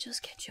 Let me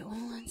just get you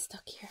all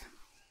unstuck here.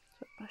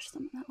 So brush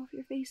some of that off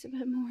your face a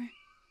bit more.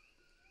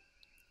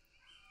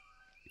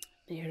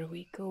 There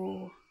we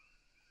go.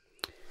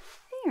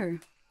 There.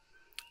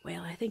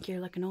 Well, I think you're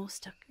looking all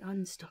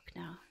unstuck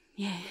now.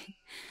 Yeah.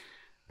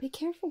 Be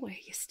careful where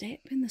you step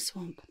in the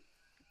swamp.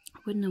 I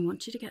wouldn't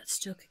want you to get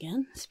stuck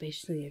again,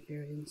 especially if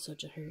you're in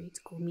such a hurry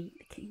to go meet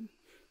the king.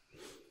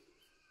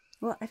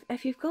 Well,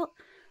 if you've got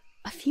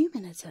a few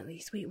minutes at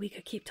least, we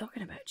could keep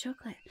talking about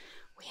chocolate.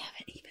 We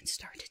haven't even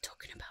started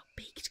talking about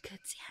baked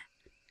goods yet.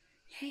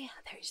 Yeah,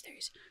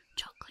 there's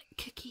chocolate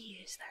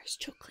cookies, there's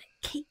chocolate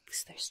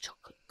cakes, there's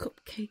chocolate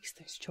cupcakes,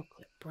 there's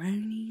chocolate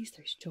brownies,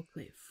 there's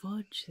chocolate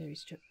fudge,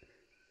 there's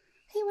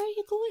Hey, where are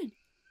you going?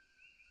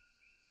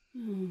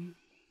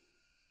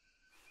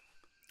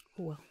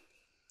 Oh well.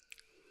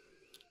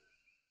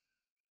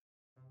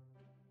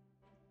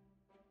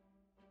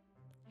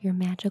 Your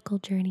magical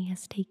journey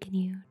has taken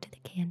you to the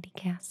Candy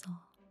Castle,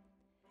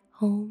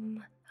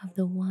 home of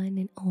the one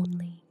and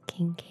only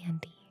King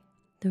Kandy,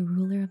 the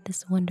ruler of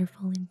this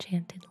wonderful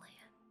enchanted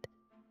land.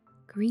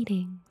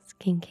 Greetings,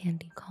 King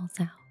Kandy calls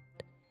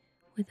out,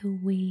 with a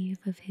wave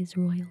of his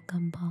royal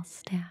gumball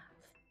staff.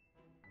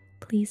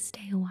 Please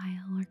stay a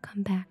while or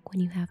come back when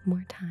you have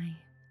more time.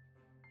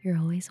 You're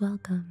always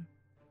welcome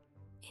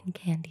in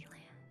Candyland.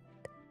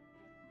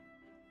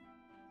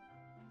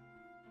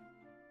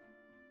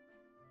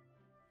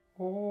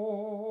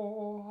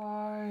 Oh,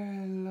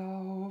 I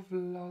love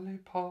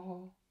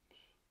lollipops.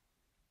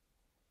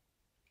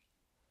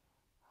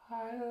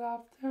 I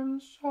love them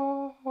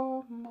so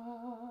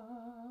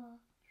much.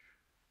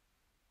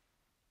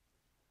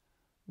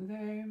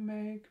 They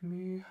make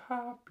me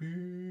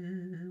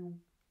happy.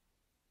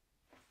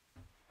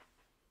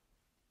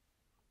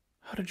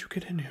 How did you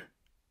get in here?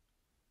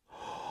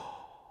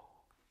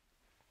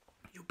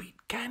 You beat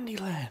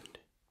Candyland.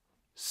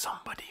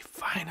 Somebody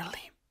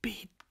finally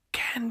beat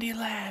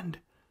Candyland.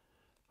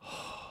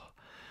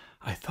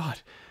 I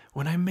thought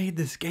when I made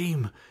this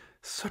game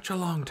such a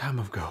long time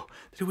ago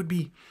that it would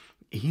be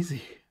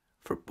easy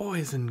for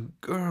boys and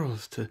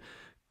girls to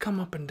come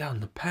up and down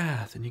the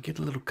path and you get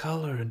a little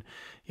color and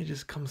you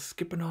just come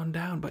skipping on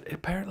down, but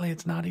apparently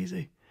it's not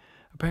easy.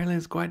 Apparently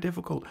it's quite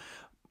difficult.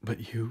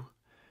 But you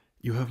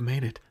have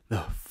made it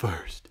the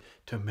first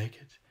to make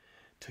it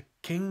to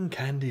King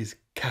Kandy's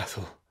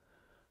castle.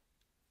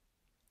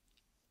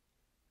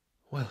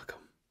 Welcome.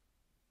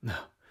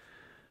 Now,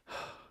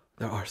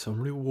 there are some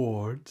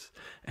rewards,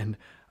 and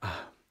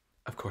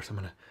of course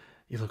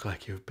you look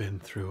like you've been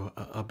through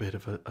a bit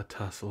of a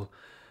tussle.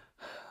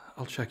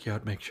 I'll check you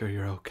out, make sure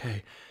you're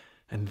okay,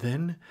 and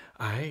then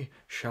I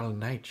shall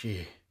knight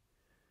ye.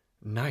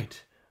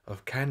 Knight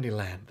of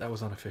Candyland. That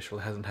was unofficial,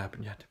 it hasn't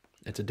happened yet.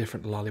 It's a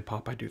different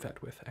lollipop I do that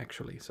with,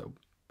 actually, so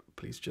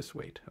please just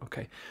wait,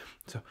 okay?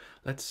 So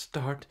let's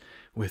start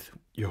with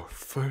your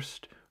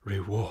first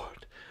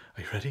reward.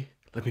 Are you ready?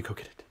 Let me go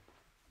get it.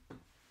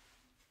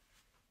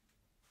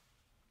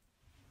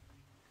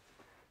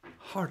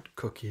 Heart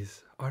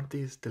cookies. Aren't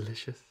these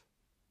delicious?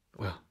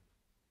 Well,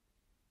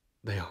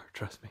 they are,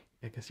 trust me.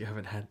 I guess you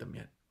haven't had them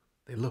yet.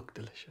 They look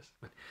delicious.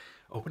 But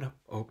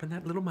open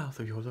that little mouth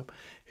of yours up.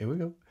 Here we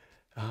go.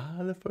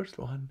 The first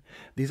one.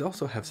 These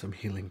also have some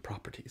healing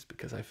properties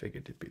because I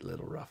figured it'd be a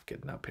little rough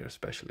getting up here,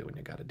 especially when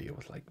you got to deal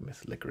with like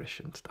Miss Licorice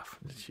and stuff.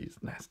 She's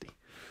nasty.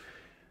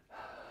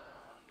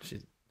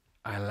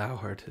 I allow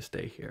her to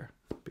stay here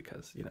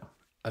because, you know,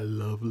 I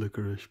love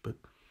Licorice, but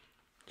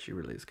she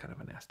really is kind of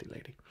a nasty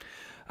lady.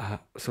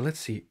 So let's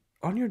see.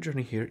 On your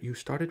journey here, you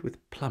started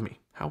with Plummy.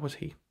 How was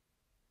he?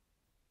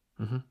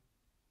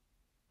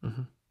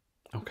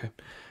 Okay.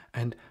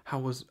 And how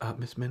was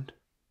Miss Mint?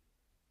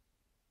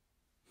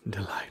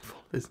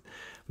 Delightful.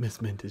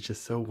 Miss Mint is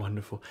just so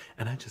wonderful.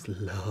 And I just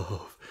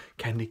love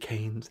candy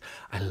canes.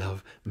 I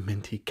love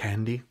minty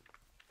candy.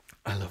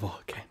 I love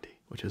all candy,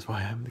 which is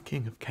why I'm the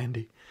king of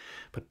candy.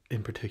 But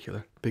in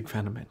particular, big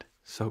fan of mint.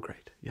 So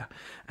great. Yeah.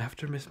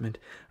 After Miss Mint,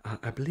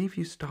 I believe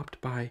you stopped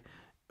by,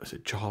 was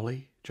it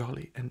Jolly?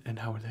 And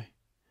how are they?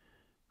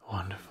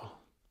 Wonderful.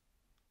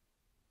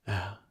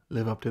 Yeah.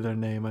 Live up to their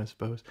name, I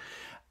suppose.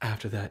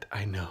 After that,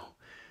 I know,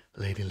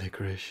 Lady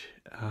Licorice.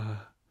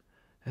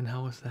 And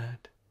how was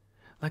that?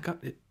 Like,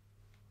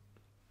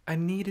 I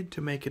needed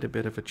to make it a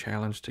bit of a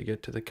challenge to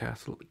get to the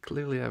castle.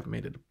 Clearly, I've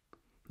made it,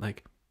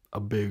 like, a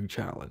big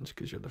challenge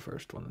because you're the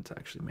first one that's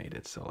actually made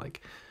it. So,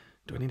 like,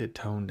 do I need to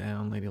tone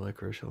down Lady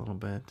Licorice a little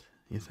bit,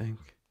 you think?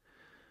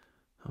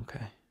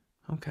 Okay.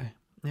 Okay.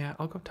 Yeah,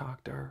 I'll go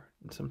talk to her.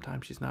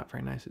 Sometimes she's not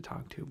very nice to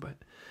talk to, but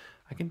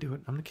I can do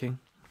it. I'm the king.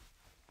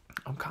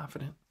 I'm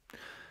confident.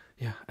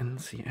 Yeah, and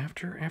let's see,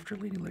 after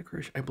Lady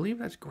Licorice, I believe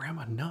that's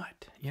Gramma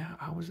Nutt. Yeah,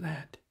 how was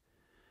that?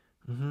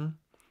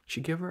 She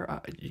give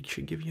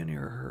you any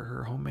of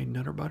her homemade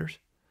Nutter Butters?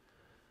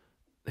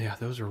 Yeah,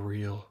 those are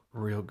real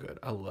good.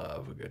 I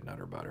love a good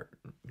Nutter Butter.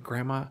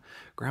 Gramma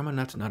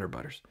Nutt's Nutter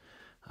Butters.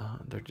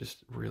 They're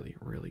just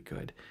really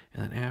good.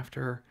 And then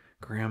after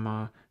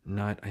Gramma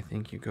Nutt, I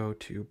think you go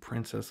to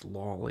Princess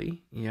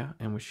Lolli. Yeah,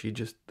 and was she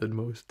just the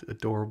most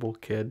adorable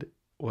kid,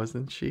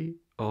 wasn't she?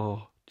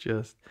 Oh,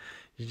 you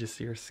just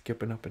see her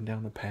skipping up and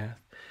down the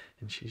path,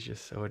 and she's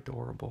just so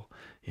adorable.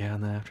 Yeah,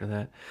 and then after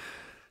that,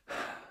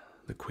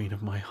 the queen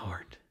of my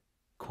heart,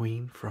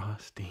 Queen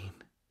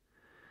Frostine.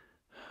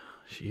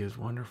 She is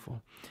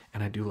wonderful,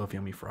 and I do love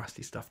yummy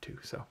frosty stuff too.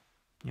 So,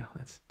 you know,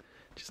 that's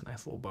just a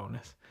nice little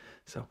bonus.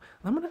 So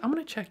I'm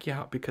gonna check you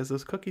out because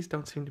those cookies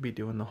don't seem to be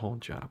doing the whole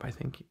job. I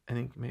think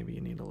maybe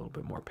you need a little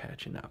bit more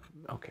patching up.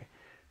 Okay,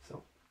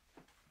 so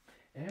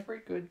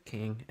every good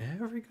king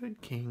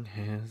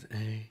has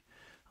a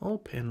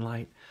old pin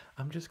light.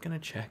 I'm just gonna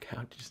check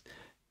out, just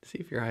see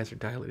if your eyes are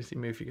dilated, see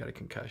maybe if you got a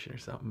concussion or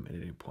something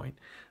at any point.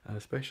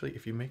 Especially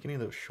if you make any of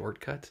those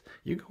shortcuts,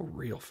 you go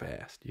real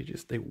fast.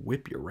 They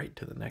whip you right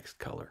to the next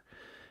color,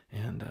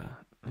 and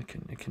it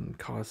can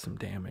cause some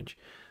damage.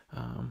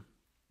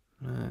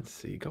 Let's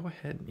see. Go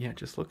ahead. Yeah,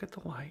 just look at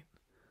the light.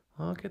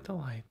 Look at the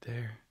light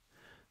there.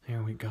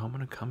 There we go. I'm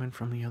gonna come in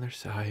from the other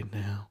side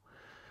now.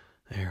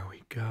 There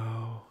we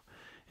go.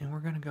 And we're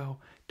gonna go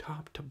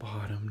top to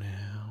bottom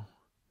now.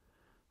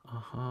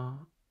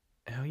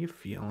 How you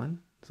feeling?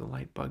 Is the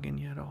light bugging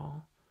you at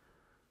all?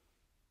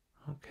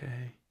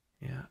 Okay.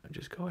 Yeah,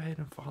 just go ahead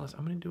and follow this.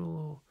 I'm going to do a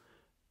little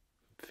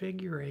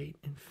figure 8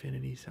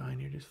 infinity sign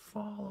here. Just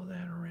follow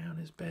that around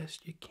as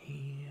best you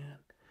can.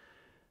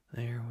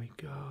 There we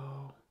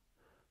go.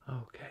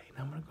 Okay,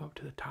 now I'm going to go up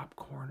to the top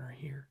corner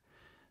here.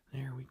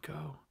 There we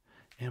go.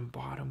 And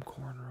bottom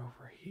corner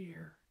over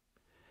here.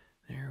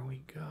 There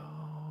we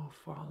go.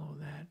 Follow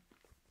that.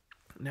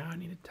 Now I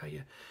need to tell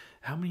you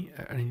how many,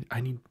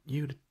 I need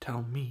you to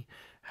tell me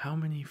how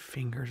many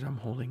fingers I'm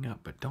holding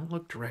up, but don't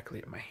look directly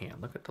at my hand.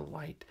 Look at the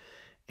light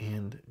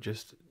and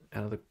just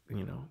out of the,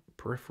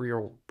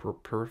 peripheral,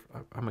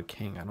 I'm a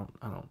king. I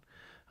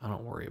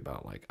don't worry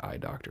about like eye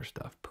doctor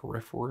stuff.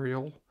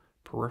 Peripheral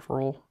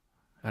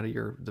out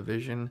of the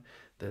vision.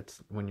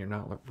 That's when you're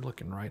not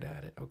looking right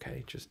at it.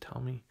 Okay. Just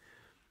tell me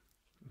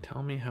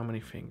how many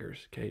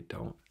fingers. Okay.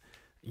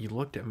 You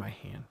looked at my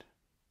hand.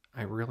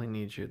 I really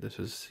need you. This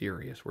is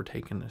serious. We're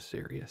taking this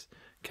serious.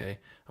 Okay.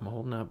 I'm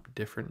holding up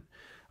different.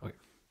 Okay.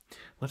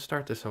 Let's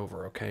start this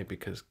over. Okay.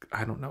 Because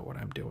I don't know what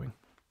I'm doing.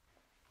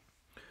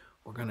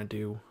 We're going to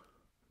do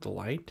the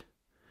light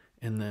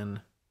and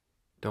then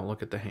don't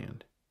look at the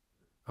hand.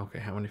 Okay.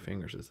 How many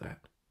fingers is that?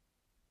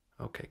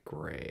 Okay.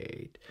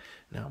 Great.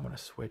 Now I'm going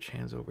to switch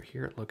hands over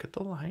here. Look at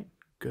the light.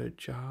 Good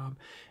job.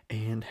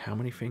 And how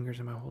many fingers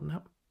am I holding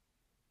up?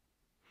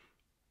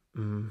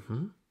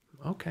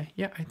 Okay,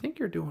 yeah, I think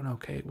you're doing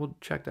okay. We'll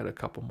check that a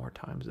couple more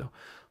times, though.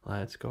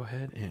 Let's go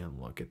ahead and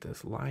look at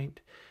this light.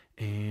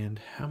 And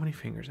how many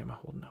fingers am I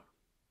holding up?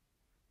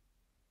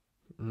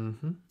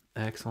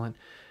 Excellent.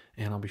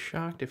 And I'll be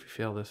shocked if you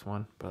fail this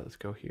one, but let's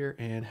go here.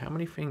 And how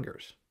many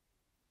fingers?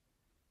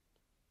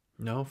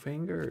 No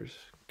fingers.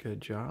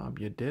 Good job.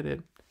 You did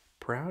it.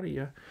 Proud of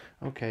you.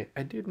 Okay,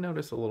 I did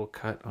notice a little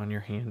cut on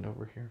your hand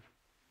over here.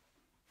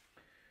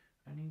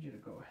 I need you to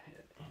go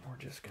ahead and we're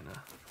just gonna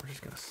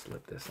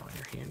slip this on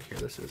your hand here.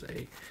 This is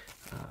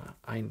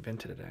I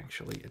invented it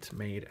actually. It's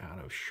made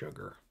out of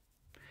sugar.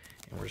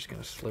 And we're just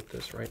gonna slip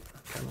this right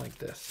kind of like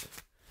this.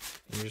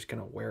 And you're just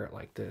gonna wear it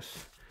like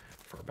this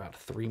for about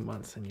 3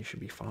 months and you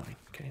should be fine.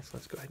 Okay, so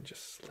let's go ahead and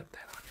just slip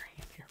that on your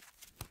hand here.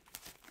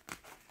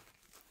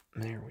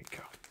 There we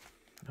go.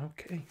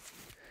 Okay.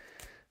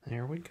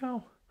 There we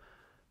go.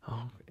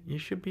 Oh, you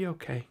should be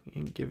okay. You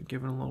can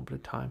give it a little bit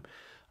of time.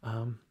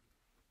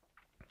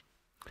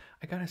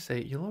 I gotta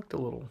say, you looked a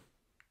little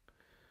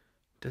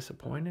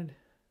disappointed.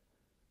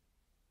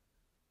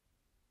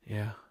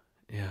 Yeah.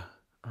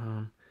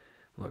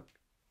 Look,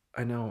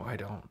 I know I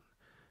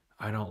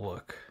don't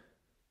look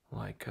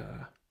like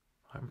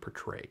I'm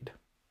portrayed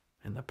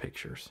in the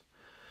pictures.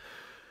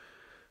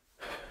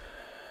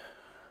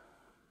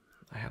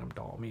 I had them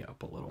doll me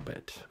up a little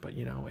bit, but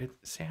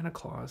Santa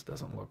Claus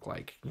doesn't look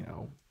like,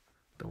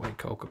 the way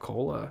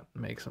Coca-Cola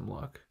makes him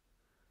look.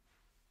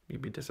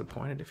 You'd be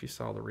disappointed if you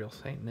saw the real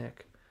Saint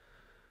Nick.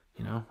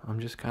 I'm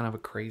just kind of a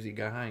crazy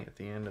guy at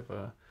the end of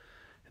a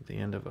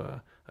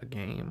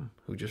game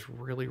who just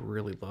really,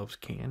 really loves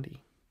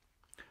candy.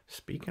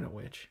 Speaking of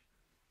which,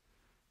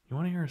 you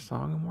want to hear a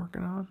song I'm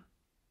working on?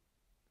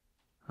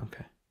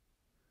 Okay.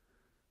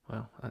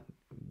 Well,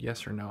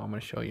 yes or no, I'm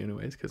going to show you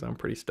anyways because I'm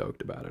pretty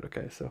stoked about it.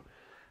 Okay, so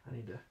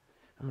I'm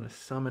going to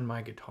summon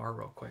my guitar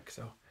real quick.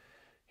 So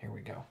here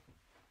we go.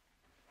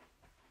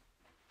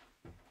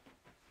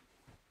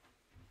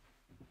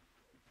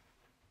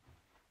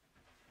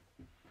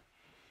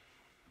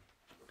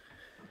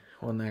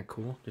 Wasn't that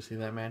cool? Did you see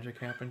that magic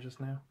happen just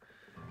now?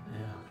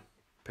 Yeah.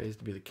 Pays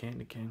to be the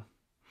Candy King.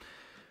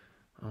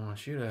 I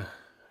want you to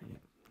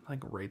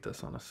like rate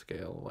this on a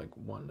scale like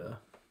 1 to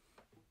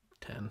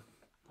 10.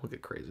 We'll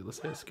get crazy.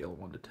 Let's say a scale of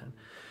 1 to 10.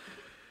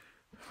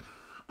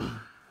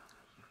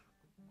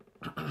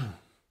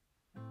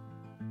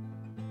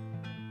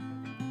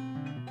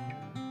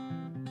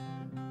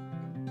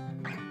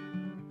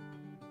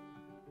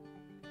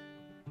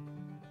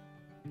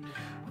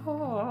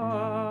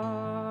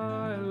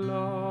 I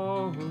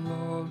love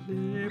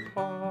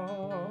lollipop,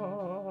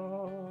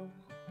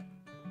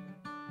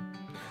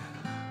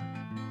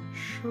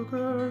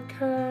 sugar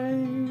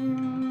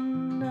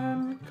cane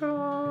and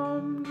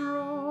gumdrops.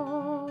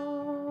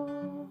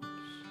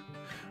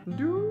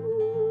 Do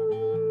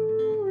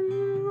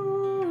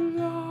you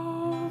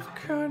love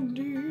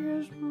candy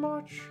as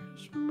much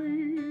as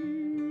me?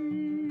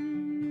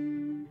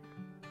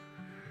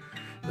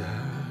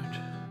 That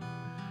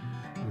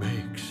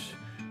makes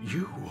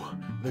you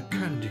the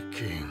Candy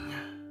King.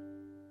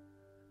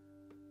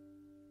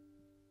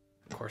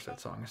 Of course, that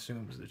song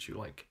assumes that you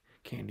like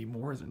candy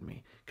more than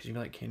me. Because you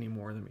like candy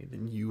more than me,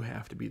 then you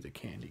have to be the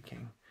Candy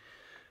King.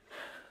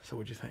 So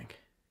what'd you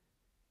think?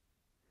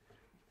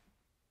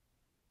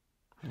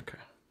 Okay.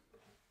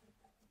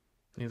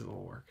 Needs a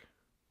little work.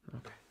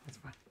 Okay, that's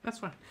fine. That's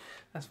fine.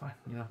 That's fine.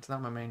 You know, it's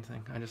not my main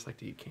thing. I just like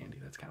to eat candy.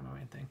 That's kind of my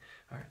main thing.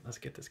 All right, let's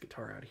get this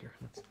guitar out of here.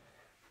 Let's...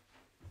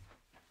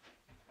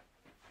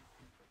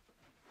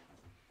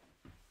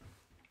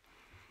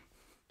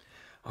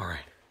 All right.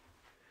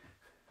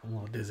 I'm a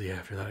little dizzy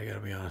after that, I gotta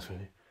be honest with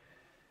you.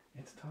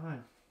 It's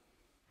time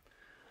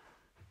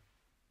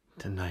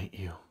to knight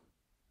you.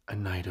 A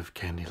knight of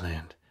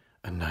Candyland.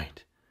 A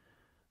knight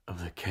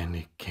of the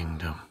Candy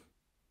Kingdom.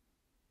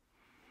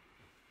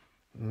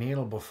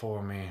 Kneel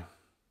before me.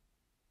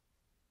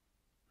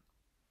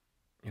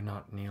 You're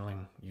not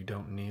kneeling. You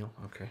don't kneel?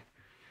 Okay.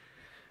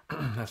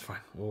 That's fine.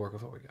 We'll work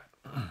with what we got.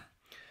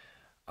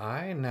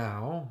 I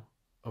now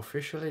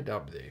officially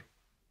dub thee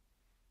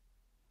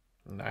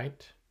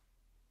Knight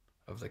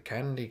of the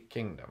Candy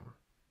Kingdom.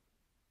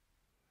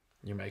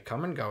 You may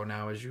come and go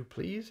now as you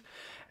please,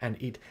 and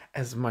eat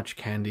as much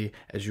candy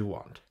as you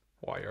want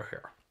while you're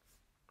here.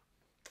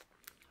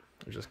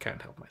 I just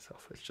can't help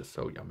myself. It's just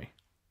so yummy.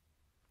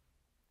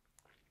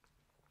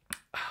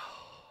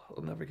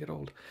 It'll never get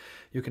old.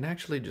 You can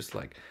actually just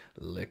like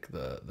lick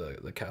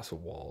the castle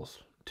walls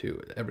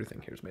too.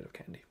 Everything here is made of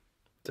candy.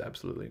 It's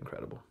absolutely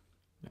incredible.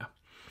 Yeah.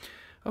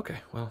 Okay,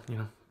 well, you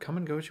know, come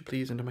and go as you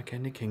please into my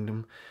Candy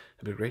Kingdom.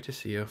 It'd be great to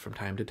see you from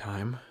time to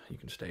time. You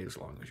can stay as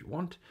long as you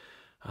want.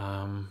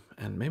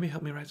 And maybe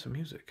help me write some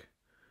music.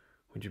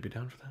 Would you be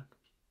down for that?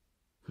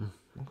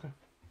 Okay.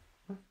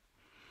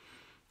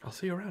 I'll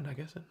see you around, I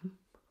guess.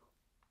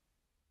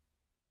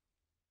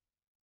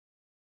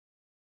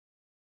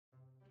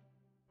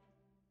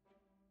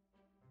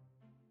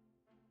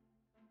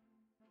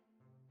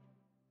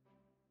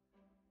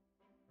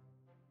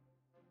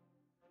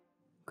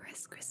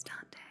 Chris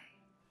Cristante,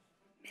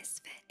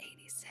 Misfit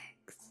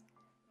 86,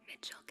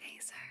 Mitchell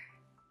Gazer,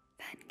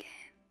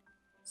 Venkin,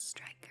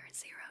 Striker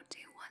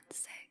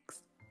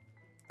 0216,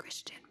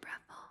 Christian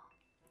Breffel,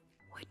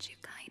 Would You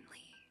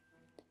Kindly,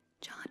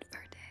 John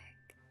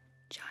Verdick,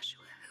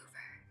 Joshua